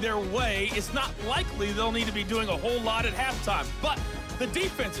having their way, it's not likely they'll need to be doing a whole lot at halftime. But the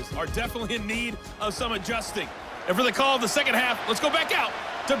defenses are definitely in need of some adjusting. And for the call of the second half, let's go back out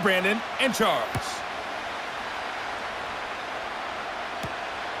to Brandon and Charles.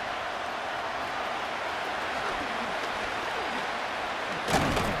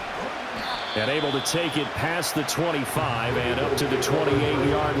 And able to take it past the 25 and up to the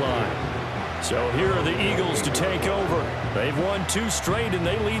 28-yard line. So here are the Eagles to take over. They've won 2 straight, and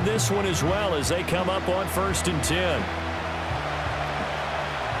they lead this one as well as they come up on 1st and 10.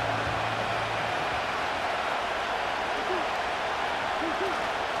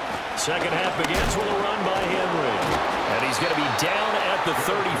 Second half begins with a run by Henry. And he's going to be down at the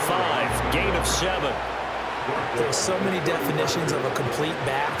 35, gain of 7. There's so many definitions of a complete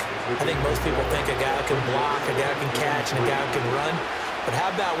back. I think most people think a guy can block, a guy can catch, and a guy can run. But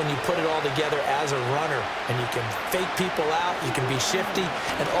how about when you put it all together as a runner and you can fake people out, you can be shifty,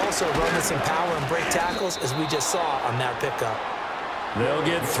 and also run with some power and break tackles, as we just saw on that pickup. They'll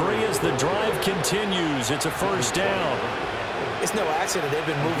get 3 as the drive continues. It's a first down. It's no accident they've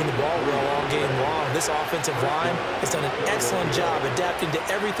been moving the ball well all game long. This offensive line has done an excellent job adapting to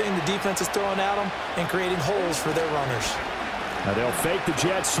everything the defense is throwing at them and creating holes for their runners. Now they'll fake the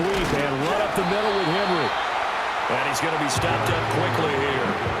jet sweep and run up the middle with Henry. And he's going to be stopped up quickly here.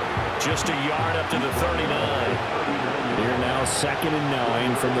 Just a yard up to the 39. Here now 2nd and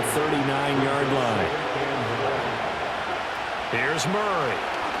 9 from the 39-yard line. Here's Murray.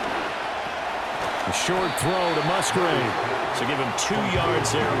 A short throw to Musgrave. So give him 2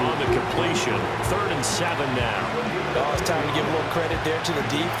 yards there on the completion. 3rd and 7 now. Oh, it's time to give a little credit there to the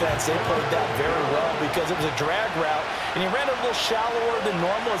defense. They played that very well because it was a drag route, and he ran a little shallower than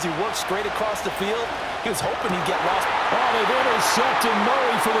normal as he worked straight across the field. He was hoping he'd get lost. Oh, they've intercepted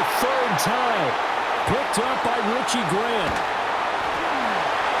Murray for the 3rd time. Picked up by Richie Grant.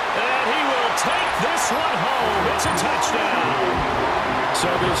 And he will take this one home. It's a touchdown. So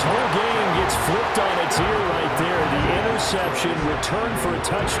this whole game gets flipped on its ear right there. The interception returned for a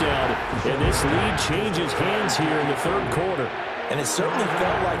touchdown, and this lead changes hands here in the 3rd quarter. And it certainly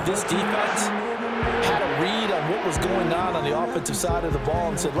felt like this defense had a read on what was going on the offensive side of the ball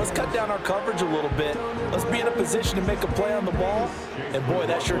and said, let's cut down our coverage a little bit. Let's be in a position to make a play on the ball. And, boy,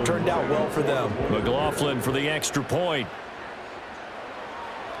 that sure turned out well for them. McLaughlin for the extra point.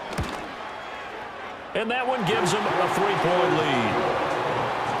 And that one gives them a 3-point lead.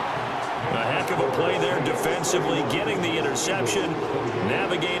 A heck of a play there defensively, getting the interception,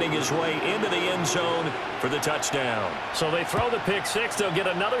 navigating his way into the end zone for the touchdown. So they throw the pick 6. They'll get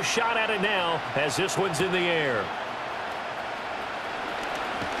another shot at it now as this one's in the air.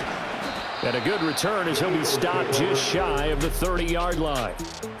 And a good return as he'll be stopped just shy of the 30-yard line.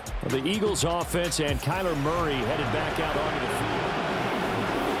 The Eagles offense and Kyler Murray headed back out onto the field.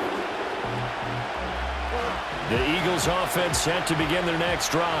 The Eagles offense set to begin their next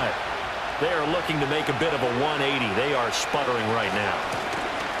drive. They are looking to make a bit of a 180. They are sputtering right now.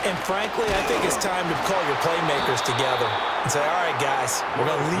 And frankly, I think it's time to call your playmakers together and say, all right, guys, we're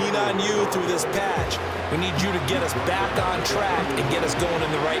going to lean on you through this patch. We need you to get us back on track and get us going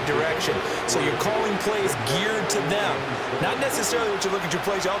in the right direction. So you're calling plays geared to them. Not necessarily what you look at your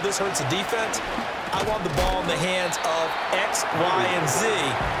plays, oh, this hurts the defense. I want the ball in the hands of X, Y, and Z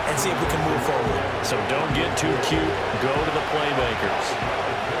and see if we can move forward. So don't get too cute. Go to the playmakers.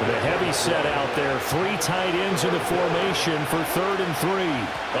 With a heavy set out there, 3 tight ends in the formation for 3rd and 3.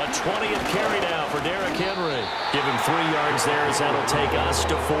 A 20th carry now for Derrick Henry. Give him 3 yards there as that'll take us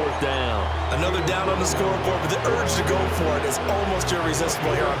to 4th down. Another down on the scoreboard, but the urge to go for it is almost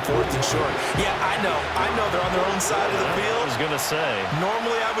irresistible here on 4th and short. Yeah, I know they're on their own side of the field. I was going to say.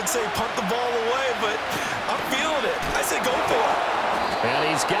 Normally I would say punt the ball away, but I'm feeling it. I say go for it. And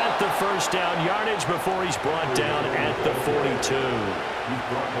he's got the first down yardage before he's brought down at the 42. He's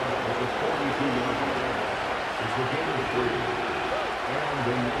brought down at the 42-yard line. It's the gain of 3. And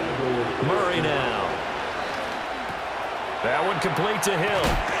the Eagles. Murray now. That one complete to Hill.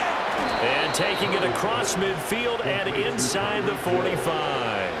 And taking it across midfield and inside the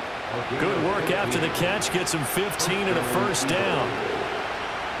 45. Good work after the catch. Gets him 15 and a first down.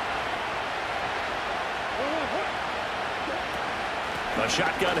 A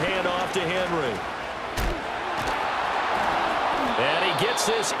shotgun handoff to Henry. And he gets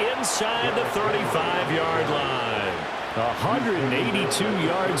this inside the 35-yard line. 182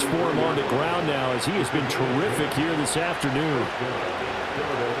 yards for him on the ground now as he has been terrific here this afternoon.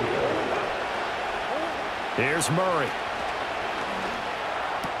 Here's Murray.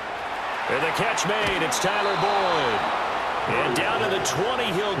 And the catch made. It's Tyler Boyd. And down to the 20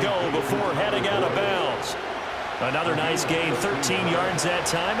 he'll go before heading out of bounds. Another nice gain, 13 yards that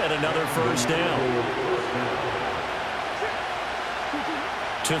time, and another first down.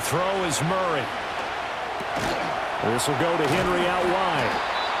 To throw is Murray. This will go to Henry out wide.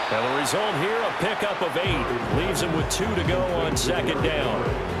 And the result here, a pickup of 8. Leaves him with 2 to go on second down.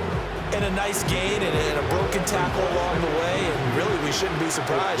 And a nice gain and a broken tackle along the way. And really, we shouldn't be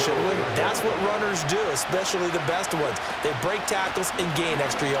surprised, should we? That's what runners do, especially the best ones. They break tackles and gain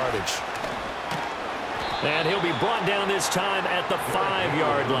extra yardage. And he'll be brought down this time at the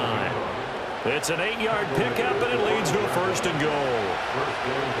 5-yard line. It's an 8-yard pickup, and it leads to a first and goal.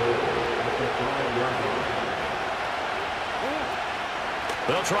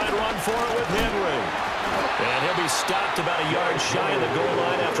 They'll try and run for it with Henry. And he'll be stopped about a yard shy of the goal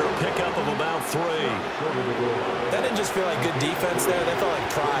line after a pickup of about 3. That didn't just feel like good defense there. That felt like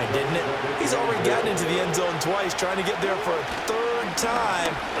pride, didn't it? He's already gotten into the end zone twice, trying to get there for a 3rd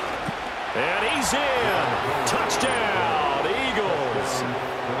time. And he's in. Touchdown, Eagles.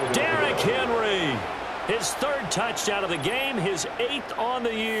 Derrick Henry. His 3rd touchdown of the game, his 8th on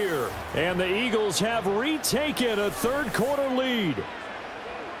the year. And the Eagles have retaken a 3rd quarter lead.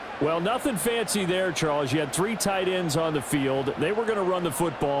 Well, nothing fancy there, Charles. You had 3 tight ends on the field. They were going to run the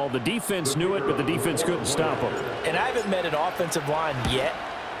football. The defense knew it, but the defense couldn't stop them. And I haven't met an offensive line yet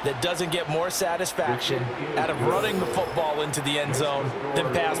that doesn't get more satisfaction out of running the football into the end zone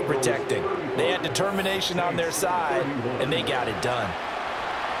than pass protecting. They had determination on their side, and they got it done.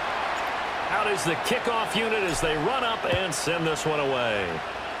 Out is the kickoff unit as they run up and send this one away.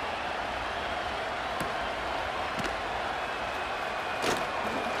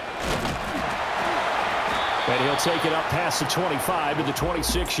 And he'll take it up past the 25 to the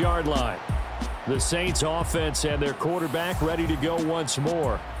 26-yard line. The Saints offense and their quarterback ready to go once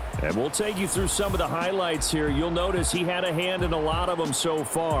more. And we'll take you through some of the highlights here. You'll notice he had a hand in a lot of them so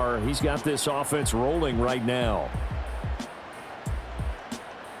far. He's got this offense rolling right now.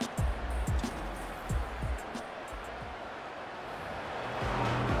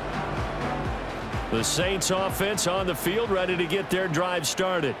 The Saints offense on the field ready to get their drive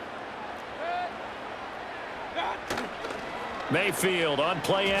started. Mayfield on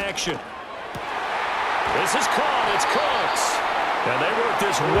play action. This is caught. It's Cooks. And they work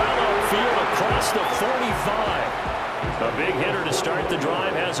this well upfield across the 45. A big hitter to start the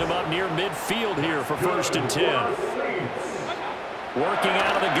drive has him up near midfield here for 1st and 10. Working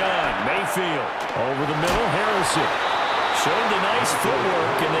out of the gun. Mayfield over the middle. Harrison showed the nice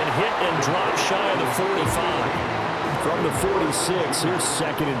footwork and then hit and dropped shy of the 45. From the 46, here's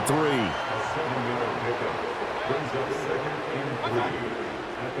 2nd and 3.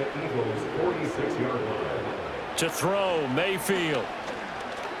 At the Eagles' 46-yard line. To throw, Mayfield.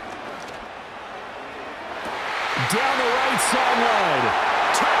 Down the right sideline.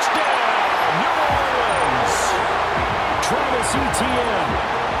 Touchdown, New Orleans. Travis Etienne,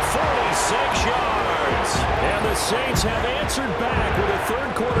 46 yards. And the Saints have answered back with a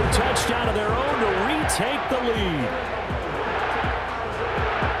 3rd quarter touchdown of their own to retake the lead.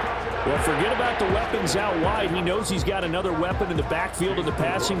 Well, forget about the weapons out wide. He knows he's got another weapon in the backfield of the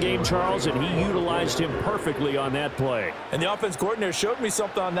passing game, Charles, and he utilized him perfectly on that play. And the offense coordinator showed me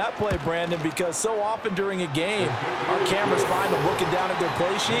something on that play, Brandon, because so often during a game, our cameras find them looking down at their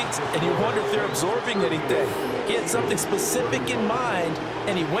play sheets, and you wonder if they're absorbing anything. He had something specific in mind,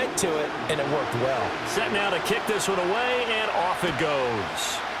 and he went to it, and it worked well. Set now to kick this one away, and off it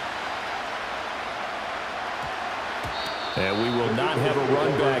goes. And we will not have a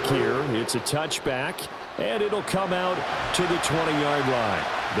run back here. It's a touchback, and it'll come out to the 20-yard line.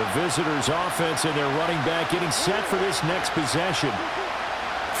 The visitors' offense and their running back getting set for this next possession.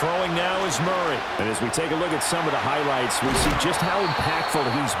 Throwing now is Murray. And as we take a look at some of the highlights, we see just how impactful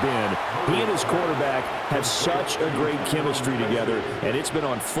he's been. He and his quarterback have such a great chemistry together, and it's been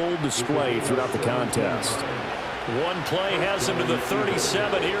on full display throughout the contest. One play has him to the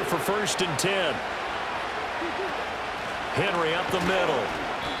 37 here for 1st and 10. Henry up the middle.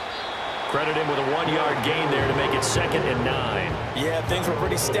 Credit him with a 1-yard gain there to make it 2nd and 9. Yeah, things were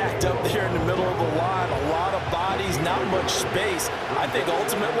pretty stacked up there in the middle of the line. A lot of bodies, not much space. I think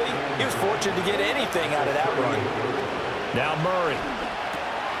ultimately he was fortunate to get anything out of that run. Now Murray.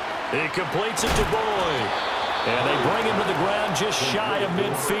 He completes it to Boyd. And they bring him to the ground just shy of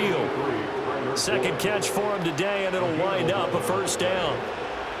midfield. 2nd catch for him today, and it'll wind up a 1st down.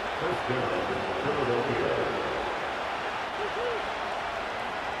 First down, Philadelphia.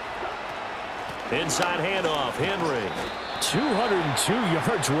 Inside handoff, Henry. 202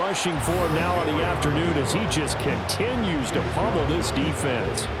 yards rushing for him now in the afternoon as he just continues to pummel this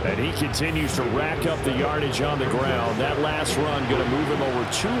defense. And he continues to rack up the yardage on the ground. That last run going to move him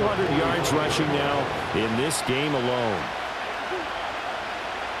over 200 yards rushing now in this game alone.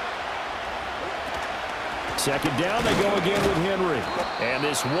 Second down, they go again with Henry. And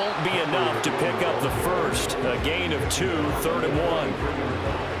this won't be enough to pick up the first. A gain of 2, 3rd and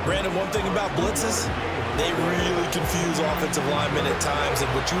 1. Brandon, one thing about blitzes, they really confuse offensive linemen at times, and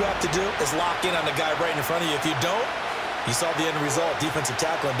what you have to do is lock in on the guy right in front of you. If you don't, you saw the end result. Defensive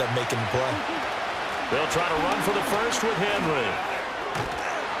tackle ended up making the play. They'll try to run for the first with Henry.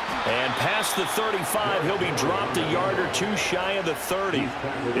 And past the 35, he'll be dropped a yard or 2 shy of the 30.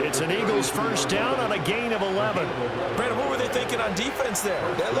 It's an Eagles first down on a gain of 11. Brandon, what were they thinking on defense there?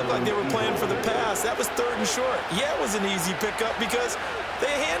 That looked like they were playing for the pass. That was 3rd and short. Yeah, it was an easy pickup because they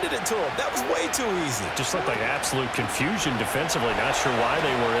handed it to him. That was way too easy. Just looked like absolute confusion defensively. Not sure why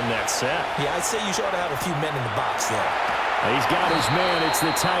they were in that set. Yeah, I'd say you ought to have a few men in the box there. He's got his man. It's the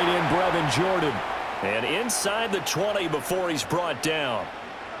tight end, Brevin Jordan. And inside the 20 before he's brought down.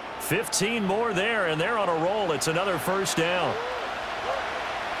 15 more there, and they're on a roll. It's another first down.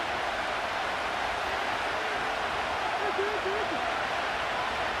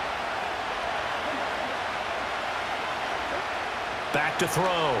 Back to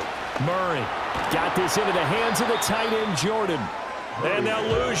throw. Murray got this into the hands of the tight end, Jordan. And they'll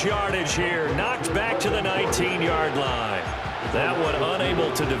lose yardage here. Knocked back to the 19-yard line. That one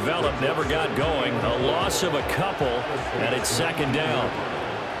unable to develop, never got going. A loss of a couple, and it's second down.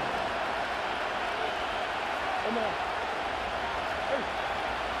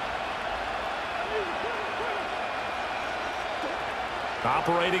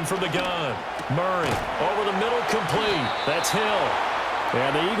 Operating from the gun. Murray over the middle, complete. That's Hill.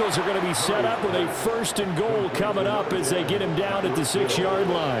 And the Eagles are going to be set up with a 1st and goal coming up as they get him down at the 6-yard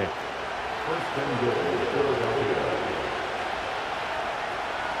line. 1st and goal, Philadelphia.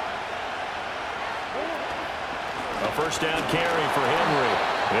 A first down carry for Henry.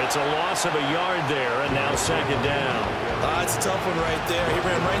 It's a loss of a yard there, and now second down. It's a tough one right there. He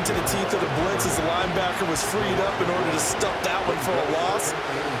ran right into the teeth of the blitz as the linebacker was freed up in order to stuff that one for a loss.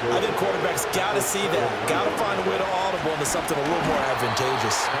 I think quarterbacks got to see that. Got to find a way to audible into something a little more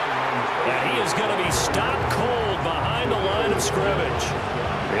advantageous. And he is going to be stopped cold behind the line of scrimmage.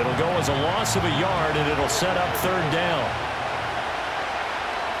 It'll go as a loss of a yard, and it'll set up 3rd down.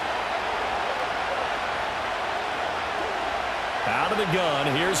 Out of the gun,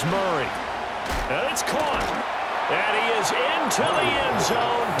 here's Murray. And it's caught. And he is into the end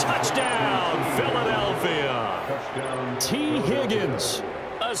zone. Touchdown, Philadelphia. Touchdown. T. Higgins,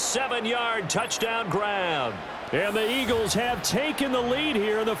 a 7-yard touchdown grab. And the Eagles have taken the lead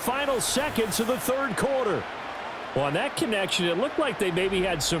here in the final seconds of the 3rd quarter. Well, on that connection, it looked like they maybe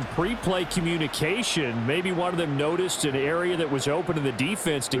had some pre-play communication. Maybe one of them noticed an area that was open to the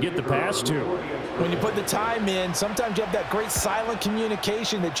defense to get the pass to. When you put the time in, sometimes you have that great silent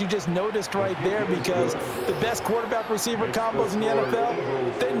communication that you just noticed right there, because the best quarterback-receiver combos in the NFL,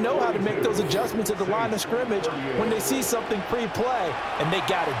 they know how to make those adjustments at the line of scrimmage when they see something pre-play, and they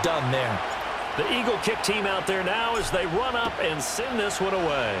got it done there. The Eagle kick team out there now as they run up and send this one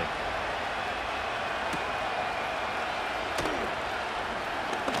away.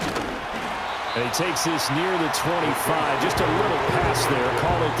 And he takes this near the 25. Just a little pass there.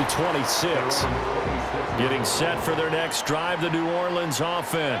 Call it the 26. Getting set for their next drive, the New Orleans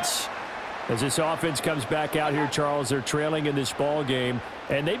offense. As this offense comes back out here, Charles, they're trailing in this ball game.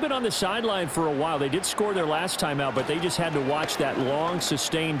 And they've been on the sideline for a while. They did score their last time out, but they just had to watch that long,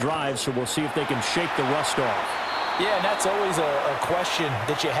 sustained drive. So we'll see if they can shake the rust off. Yeah, and that's always a question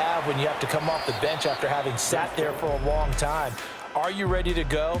that you have when you have to come off the bench after having sat there for a long time. Are you ready to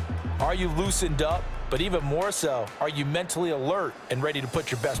go? Are you loosened up? But even more so, are you mentally alert and ready to put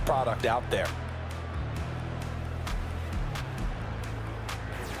your best product out there?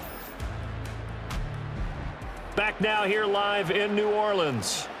 Back now here live in New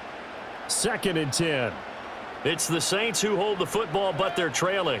Orleans. 2nd and 10. It's the Saints who hold the football, but they're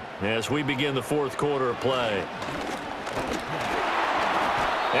trailing as we begin the 4th quarter of play.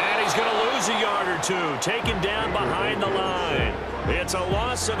 And he's going to lose a yard or 2, taken down behind the line. It's a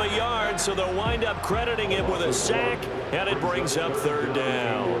loss of a yard, so they'll wind up crediting it with a sack, and it brings up 3rd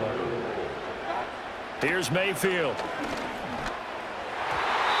down. Here's Mayfield.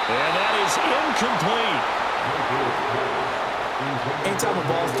 And that is incomplete. Anytime a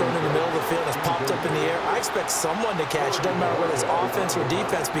ball's thrown in the middle of the field, it's popped up in the air, I expect someone to catch it. Doesn't matter whether it's offense or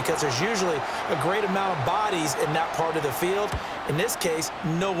defense, because there's usually a great amount of bodies in that part of the field. In this case,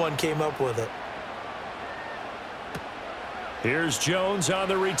 no one came up with it. Here's Jones on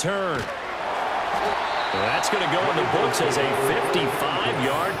the return. That's going to go in the books as a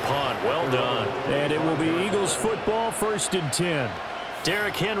 55-yard punt. Well done. And it will be Eagles football, 1st and 10.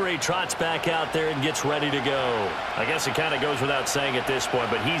 Derrick Henry trots back out there and gets ready to go. I guess it kind of goes without saying at this point,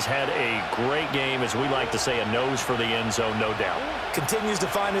 but he's had a great game, as we like to say, a nose for the end zone, no doubt. Continues to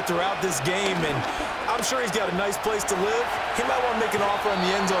find it throughout this game, and I'm sure he's got a nice place to live. He might want to make an offer on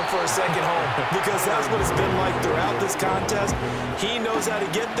the end zone for a second home, because that's what it's been like throughout this contest. He knows how to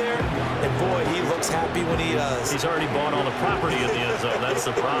get there, and boy, he looks happy when he does. He's already bought all the property in the end zone. That's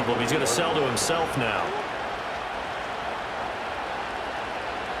the problem. He's going to sell to himself now.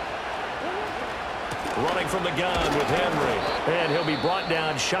 Running from the gun with Henry. And he'll be brought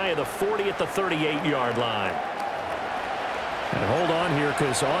down shy of the 40 at the 38-yard line. And hold on here,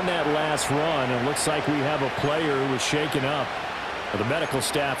 because on that last run, it looks like we have a player who was shaken up. The medical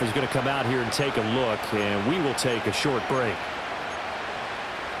staff is going to come out here and take a look, and we will take a short break.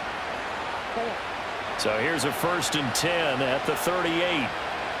 So here's a 1st and 10 at the 38.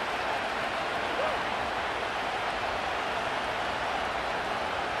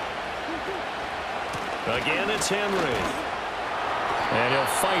 Again, it's Henry. And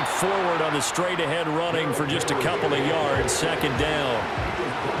he'll fight forward on the straight-ahead running for just a couple of yards. 2nd down.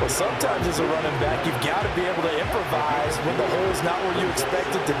 Well, sometimes as a running back, you've got to be able to improvise when the hole's not where you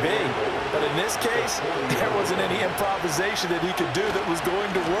expect it to be. But in this case, there wasn't any improvisation that he could do that was going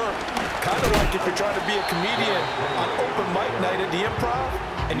to work. Kind of like if you're trying to be a comedian on open mic night at the Improv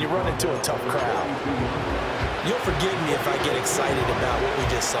and you run into a tough crowd. You'll forgive me if I get excited about what we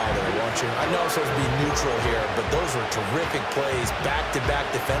just saw there, won't you? I know I'm supposed to be neutral here, but those were terrific plays back-to-back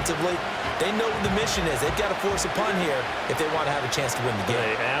defensively. They know what the mission is. They've got to force a punt here if they want to have a chance to win the game.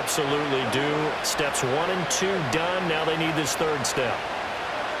 They absolutely do. Steps 1 and 2 done. Now they need this 3rd step.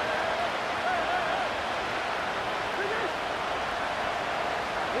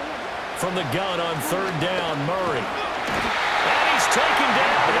 From the gun on 3rd down, Murray. And he's taken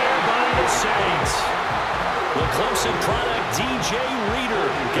down there by the Saints. The Clemson product, DJ Reader,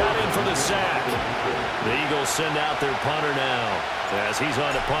 got in for the sack. The Eagles send out their punter now, as he's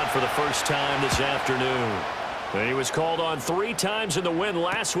on to punt for the first time this afternoon. And he was called on 3 times in the win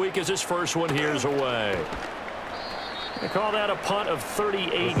last week, as his first one here's away. They call that a punt of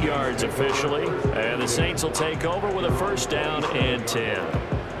 38 yards officially. And the Saints will take over with a 1st down and 10.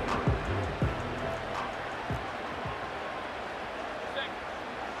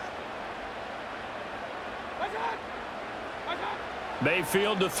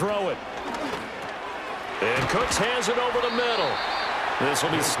 Mayfield to throw it. And Cooks has it over the middle. This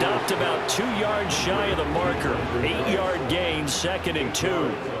will be stopped about 2 yards shy of the marker. 8-yard gain, 2nd and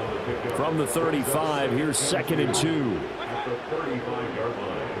 2. From the 35, here's 2nd and 2.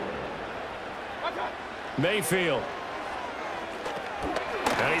 Mayfield.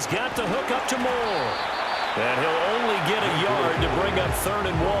 And he's got the hook up to Moore. And he'll only get a yard to bring up 3rd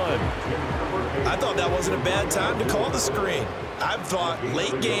and 1. I thought that wasn't a bad time to call the screen. I thought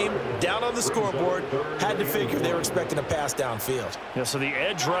late game, down on the scoreboard, had to figure they were expecting a pass downfield. Yeah, so the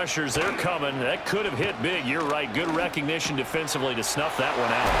edge rushers, they're coming. That could have hit big. You're right. Good recognition defensively to snuff that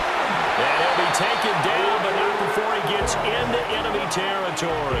one out. And he'll be taken down, but not before he gets into enemy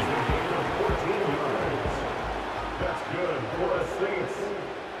territory. That's good for the Saints.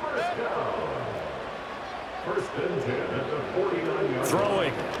 1st down. 1st and 10 at the 49-yard.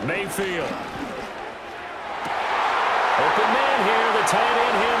 Throwing, Mayfield. Open man here, the tight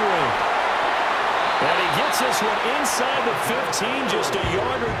end Henry. And he gets this one inside the 15, just a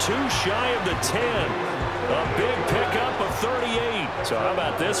yard or 2 shy of the 10. A big pickup of 38. So how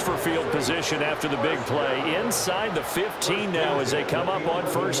about this for field position after the big play? Inside the 15 now as they come up on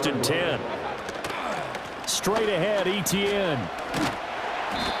 1st and 10. Straight ahead, Etienne.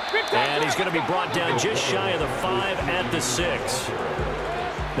 And he's going to be brought down just shy of the 5 at the 6.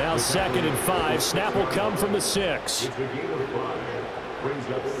 Now 2nd and 5. Snap will come from the 6. It's a gain of 5. Brings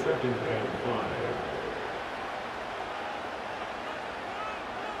up 2nd and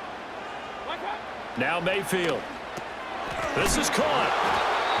 5. Now Mayfield. This is caught.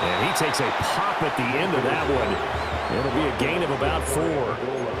 And he takes a pop at the end of that one. It'll be a gain of about 4.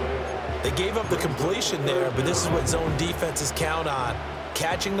 They gave up the completion there, but this is what zone defenses count on.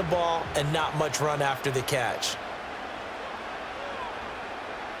 Catching the ball and not much run after the catch.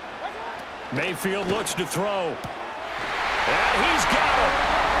 Mayfield looks to throw. And he's got it.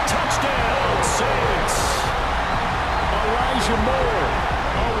 Touchdown, Saints. Elijah Moore.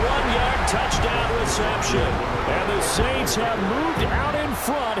 A 1-yard touchdown reception. And the Saints have moved out in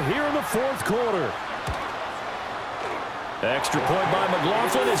front here in the 4th quarter. Extra point by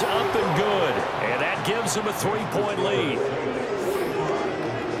McLaughlin is up and good. And that gives them a 3-point lead.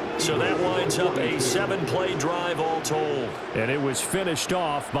 So that winds up a 7-play drive all told. And it was finished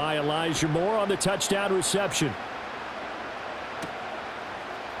off by Elijah Moore on the touchdown reception.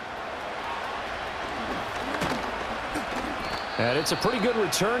 And it's a pretty good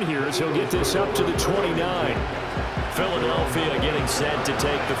return here as he'll get this up to the 29. Philadelphia getting set to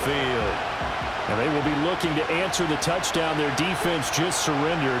take the field. And they will be looking to answer the touchdown their defense just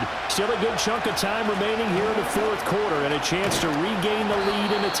surrendered. Still a good chunk of time remaining here in the fourth quarter and a chance to regain the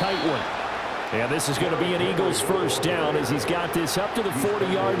lead in a tight one. And this is going to be an Eagles first down as he's got this up to the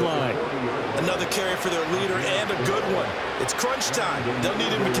 40-yard line. Another carry for their leader and a good one. It's crunch time. They'll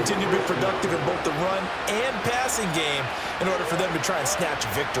need him to continue to be productive in both the run and passing game in order for them to try and snatch a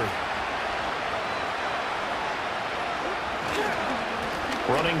victory.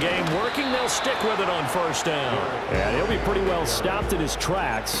 Running game working. They'll stick with it on first down. And he'll be pretty well stopped in his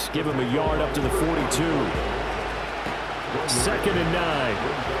tracks. Give him a yard up to the 42. 2nd and 9.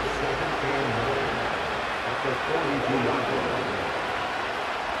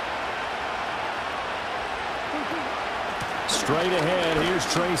 Straight ahead, here's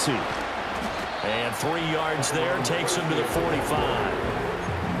Tracy. And 3 yards there takes him to the 45.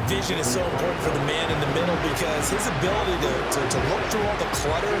 Vision is so important for the man in the middle because his ability to look through all the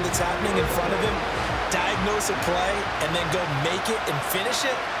clutter that's happening in front of him, diagnose a play, and then go make it and finish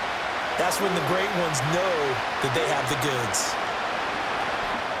it, that's when the great ones know that they have the goods.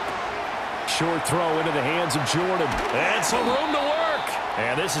 Short throw into the hands of Jordan. And some room to work.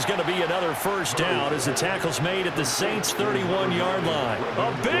 And this is going to be another first down as the tackle's made at the Saints' 31-yard line.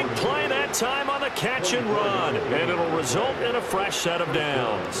 A big play that time on the catch and run. And it'll result in a fresh set of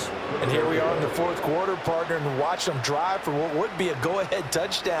downs. And here we are in the fourth quarter, partner, and watch them drive for what would be a go-ahead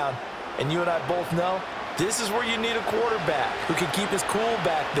touchdown. And you and I both know this is where you need a quarterback who can keep his cool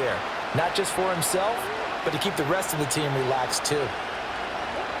back there. Not just for himself, but to keep the rest of the team relaxed too.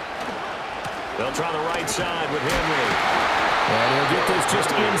 They'll try the right side with Henry. And he'll get this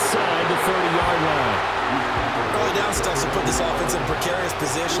just inside the 30-yard line. Early down stuffs will put this offense in a precarious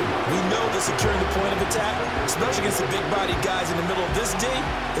position. We know that securing the point of attack, especially against the big-bodied guys in the middle of this D,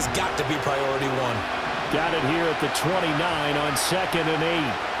 has got to be priority one. Got it here at the 29 on 2nd and 8.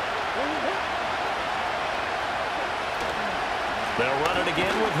 They'll run it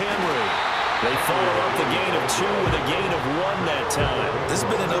again with Henry. They follow up the gain of 2 with a gain of 1 that time. This has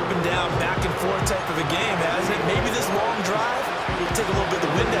been an up-and-down, back-and-forth type of a game, hasn't it? Maybe this long drive will take a little bit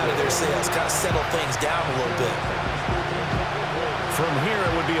of the wind out of their sails, kind of settle things down a little bit. From here,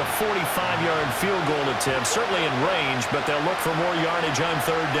 it would be a 45-yard field goal attempt, certainly in range, but they'll look for more yardage on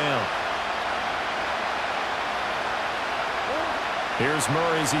third down. Here's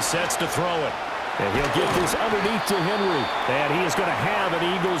Murray as he sets to throw it. And he'll get this underneath to Henry. And he is going to have an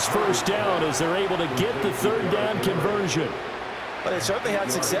Eagles first down as they're able to get the third down conversion. But they certainly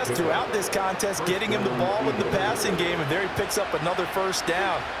had success throughout this contest, getting him the ball in the passing game, and there he picks up another first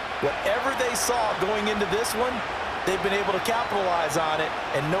down. Whatever they saw going into this one, they've been able to capitalize on it,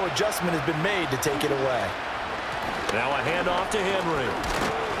 and no adjustment has been made to take it away. Now a handoff to Henry.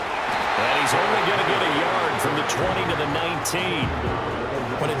 And he's only going to get a yard from the 20 to the 19.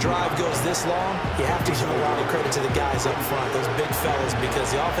 When a drive goes this long, you have to give a lot of credit to the guys up front, those big fellas, because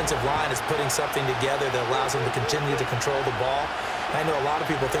the offensive line is putting something together that allows them to continue to control the ball. I know a lot of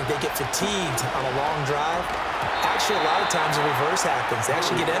people think they get fatigued on a long drive. Actually, a lot of times the reverse happens. They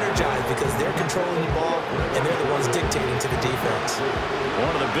actually get energized because they're controlling the ball, and they're the ones dictating to the defense.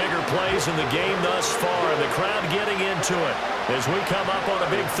 One of the bigger plays in the game thus far, and the crowd getting into it as we come up on a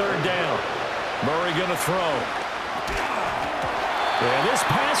big third down. Murray going to throw. And this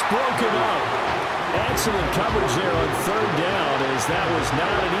pass broken up. Excellent coverage there on third down as that was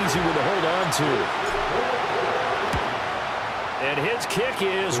not an easy one to hold on to. And his kick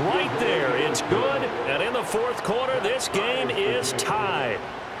is right there. It's good. And in the fourth quarter, this game is tied.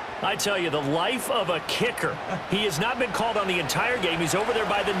 I tell you, the life of a kicker. He has not been called on the entire game. He's over there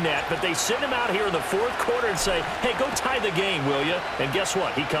by the net, but they send him out here in the fourth quarter and say, hey, go tie the game, will you? And guess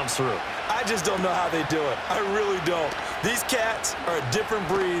what? He comes through. I just don't know how they do it. I really don't. These cats are a different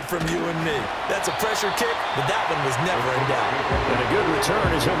breed from you and me. That's a pressure kick, but that one was never in doubt. And a good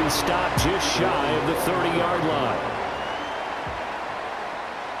return as he'll be stopped just shy of the 30-yard line.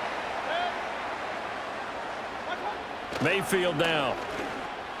 Mayfield now.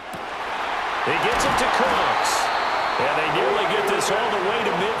 He gets it to Cooks. And they nearly get this all the way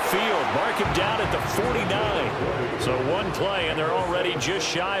to midfield. Mark him down at the 49. So one play, and they're already just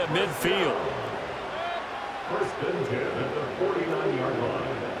shy of midfield. First and 10 at the 49-yard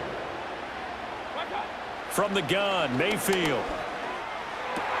line. From the gun, Mayfield.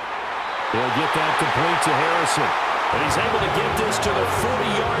 He'll get that complete to Harrison. And he's able to get this to the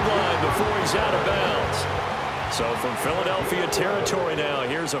 40-yard line before he's out of bounds. So from Philadelphia territory now,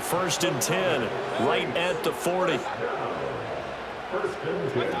 here's a 1st and 10 right at the 40.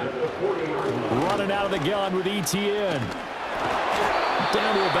 Running out of the gun with Etienne.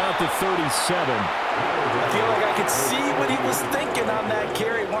 Down to about the 37. I feel like I could see what he was thinking on that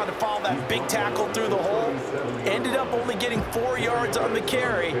carry. Wanted to follow that big tackle through the hole. Ended up only getting 4 yards on the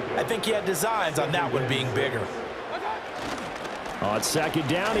carry. I think he had designs on that one being bigger. On 2nd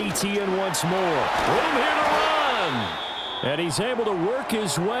down, Etienne once more. Room here to run. And he's able to work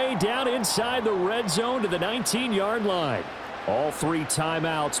his way down inside the red zone to the 19-yard line. All 3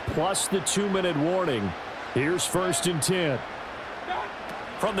 timeouts plus the 2-minute warning. Here's 1st and 10.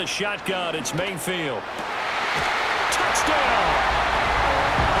 From the shotgun, it's Mayfield. Touchdown!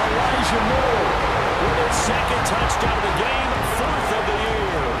 Elijah Moore with his 2nd touchdown of the game, 4th of the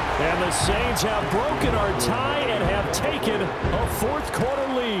year. And the Saints have broken our tie and have taken a 4th quarter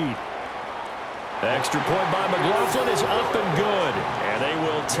lead. Extra point by McLaughlin is up and good. And they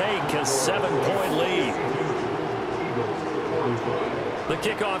will take a 7-point lead. The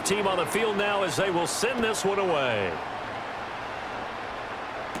kickoff team on the field now as they will send this one away.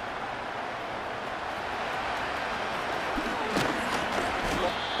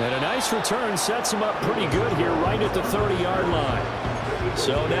 And a nice return sets him up pretty good here right at the 30-yard line.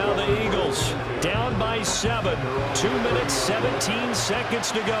 So now the Eagles down by 7. 2 minutes, 17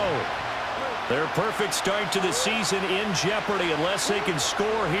 seconds to go. Their perfect start to the season in jeopardy unless they can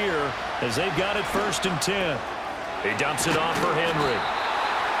score here as they've got it 1st and 10. He dumps it off for Henry.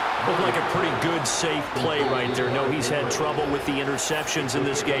 Looked like a pretty good, safe play right there. No, he's had trouble with the interceptions in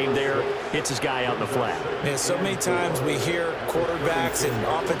this game there. Hits his guy out in the flat. Man, so many times we hear quarterbacks and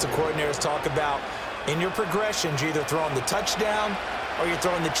offensive coordinators talk about in your progressions, you're either throwing the touchdown or you're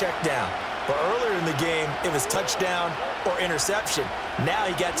throwing the check down. But earlier in the game, it was touchdown or interception. Now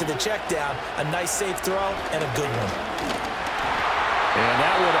he got to the check down, a nice safe throw, and a good one. And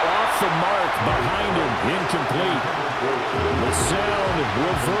that one off the mark behind him, incomplete. The sound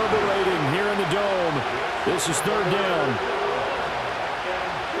reverberating here in the dome. This is 3rd down.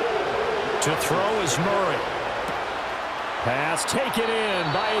 To throw is Murray. Pass taken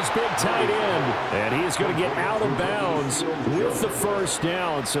in by his big tight end. And he is going to get out of bounds with the 1st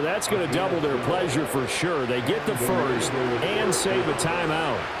down. So that's going to double their pleasure for sure. They get the 1st and save a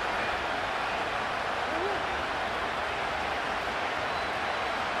timeout.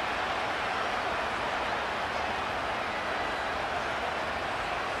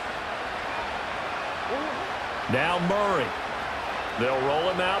 Now Murray. They'll roll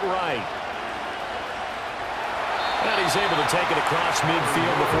him out right. And he's able to take it across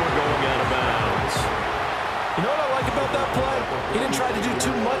midfield before going out of bounds. You know what I like about that play? He didn't try to do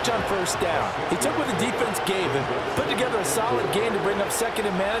too much on 1st down. He took what the defense gave him, put together a solid game to bring up 2nd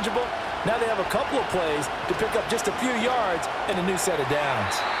and manageable. Now they have a couple of plays to pick up just a few yards and a new set of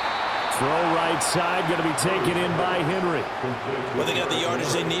downs. Throw right side, going to be taken in by Henry. Well, they got the yardage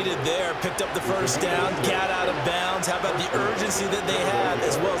they needed there, picked up the 1st down, got out of bounds. How about the urgency that they have,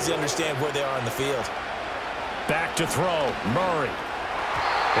 as well as they understand where they are on the field? Back to throw, Murray.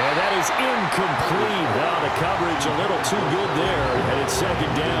 And that is incomplete. Now the coverage a little too good there, and it's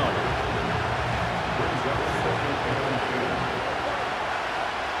 2nd down.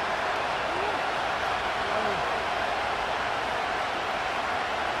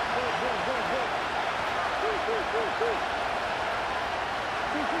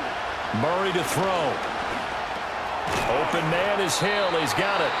 Murray to throw. Open man is Hill. He's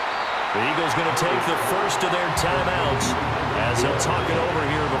got it. The Eagles going to take the 1st of their timeouts as they'll talk it over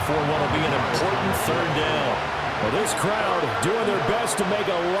here before what will be an important 3rd down. Well, this crowd doing their best to make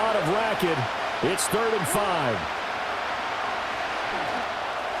a lot of racket. It's 3rd and 5.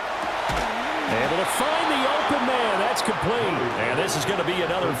 Able to find the open man. That's complete. And this is going to be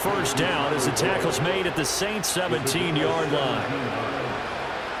another 1st down as the tackle's made at the Saints' 17-yard line.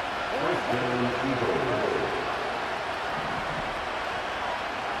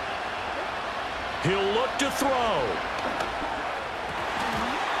 He'll look to throw.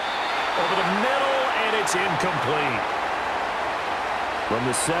 Over the middle, and it's incomplete. From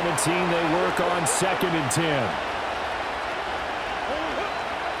the 17, they work on 2nd and 10.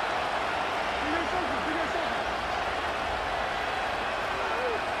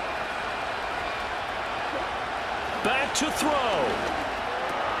 Back to throw.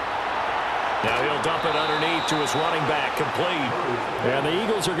 Now he'll dump it underneath to his running back, complete. And the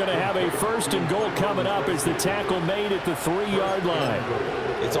Eagles are going to have a 1st and goal coming up as the tackle made at the 3-yard line.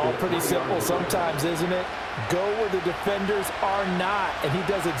 It's all pretty simple sometimes, isn't it? Go where the defenders are not, and he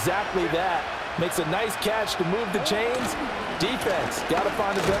does exactly that. Makes a nice catch to move the chains. Defense, got to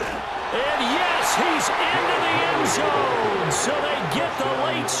find a better. And yes, he's into the end zone. So they get the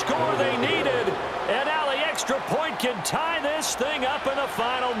late score they needed. And now the extra point can tie this thing up in the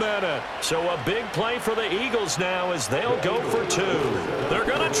final minute. So a big play for the Eagles now as they'll go for 2. They're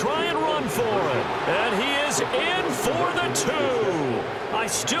going to try and run for it. And he is in for the 2. I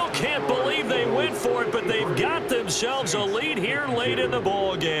still can't believe they went for it, but they've got themselves a lead here late in the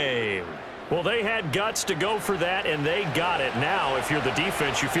ball game. Well, they had guts to go for that, and they got it. Now, if you're the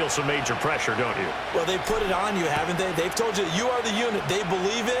defense, you feel some major pressure, don't you? Well, they put it on you, haven't they? They've told you you are the unit they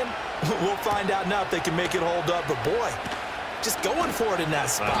believe in. We'll find out now if they can make it hold up. But, boy, just going for it in that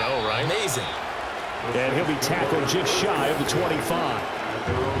spot. I know, right? Amazing. And he'll be tackled just shy of the 25.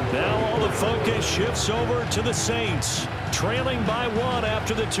 Now all the focus shifts over to the Saints. Trailing by 1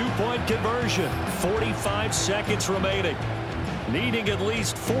 after the 2-point conversion. 45 seconds remaining. Needing at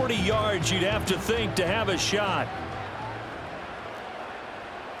least 40 yards, you'd have to think, to have a shot.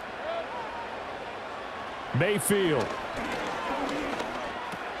 Mayfield.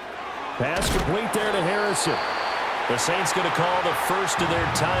 Pass complete there to Harrison. The Saints going to call the first of their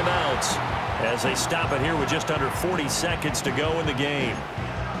timeouts as they stop it here with just under 40 seconds to go in the game.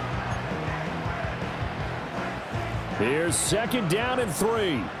 Here's 2nd down and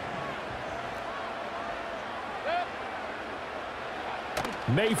 3.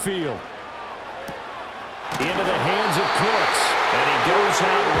 Mayfield. Into the hands of Cooks. And he goes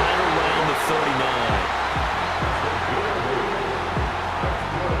out right around the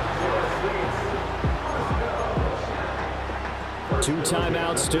 39. 2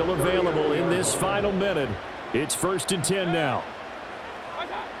 timeouts still available in this final minute. It's 1st and 10 now.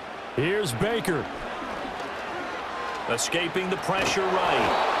 Here's Baker. Escaping the pressure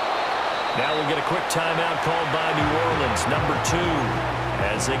right. Now we'll get a quick timeout called by New Orleans, number 2.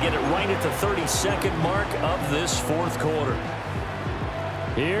 As they get it right at the 32nd mark of this 4th quarter.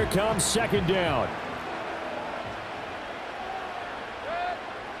 Here comes 2nd down.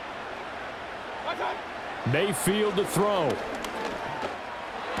 Mayfield to throw.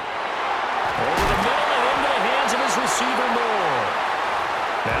 Over the middle and into the hands of his receiver Moore.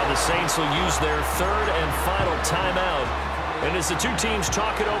 Now the Saints will use their 3rd and final timeout. And as the two teams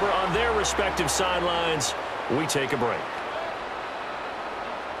talk it over on their respective sidelines, we take a break.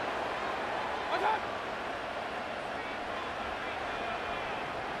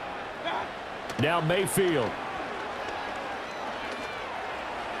 Now Mayfield.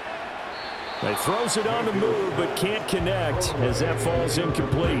 He throws it on the move, but can't connect as that falls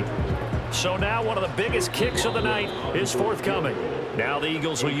incomplete. So now one of the biggest kicks of the night is forthcoming. Now the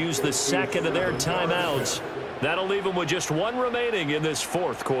Eagles will use the 2nd of their timeouts. That'll leave them with just 1 remaining in this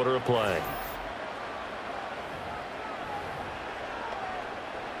 4th quarter of play.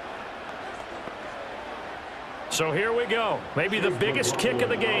 So here we go. Maybe the biggest kick of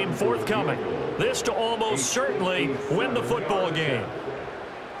the game forthcoming. This to almost certainly win the football game.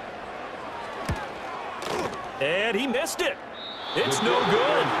 And he missed it. It's no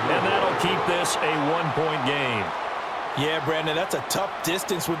good. And that'll keep this a 1-point game. Yeah, Brandon, that's a tough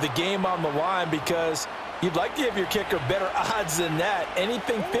distance with the game on the line because you'd like to give your kicker better odds than that.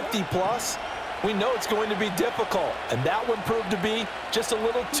 Anything 50-plus, we know it's going to be difficult. And that one proved to be just a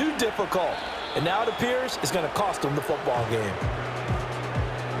little too difficult. And now it appears it's going to cost them the football game.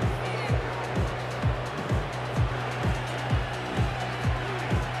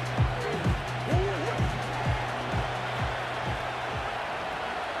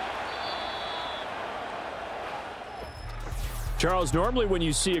 Charles, normally when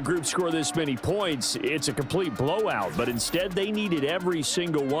you see a group score this many points, it's a complete blowout. But instead, they needed every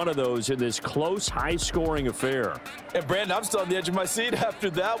single one of those in this close, high-scoring affair. And, Brandon, I'm still on the edge of my seat after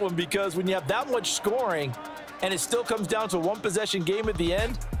that one because when you have that much scoring and it still comes down to a one-possession game at the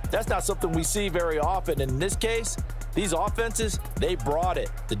end, that's not something we see very often. And in this case, these offenses, they brought it.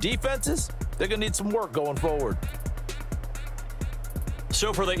 The defenses, they're going to need some work going forward.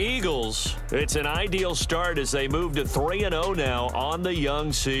 So for the Eagles, it's an ideal start as they move to 3-0 now on the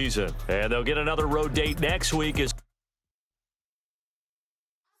young season. And they'll get another road date next week as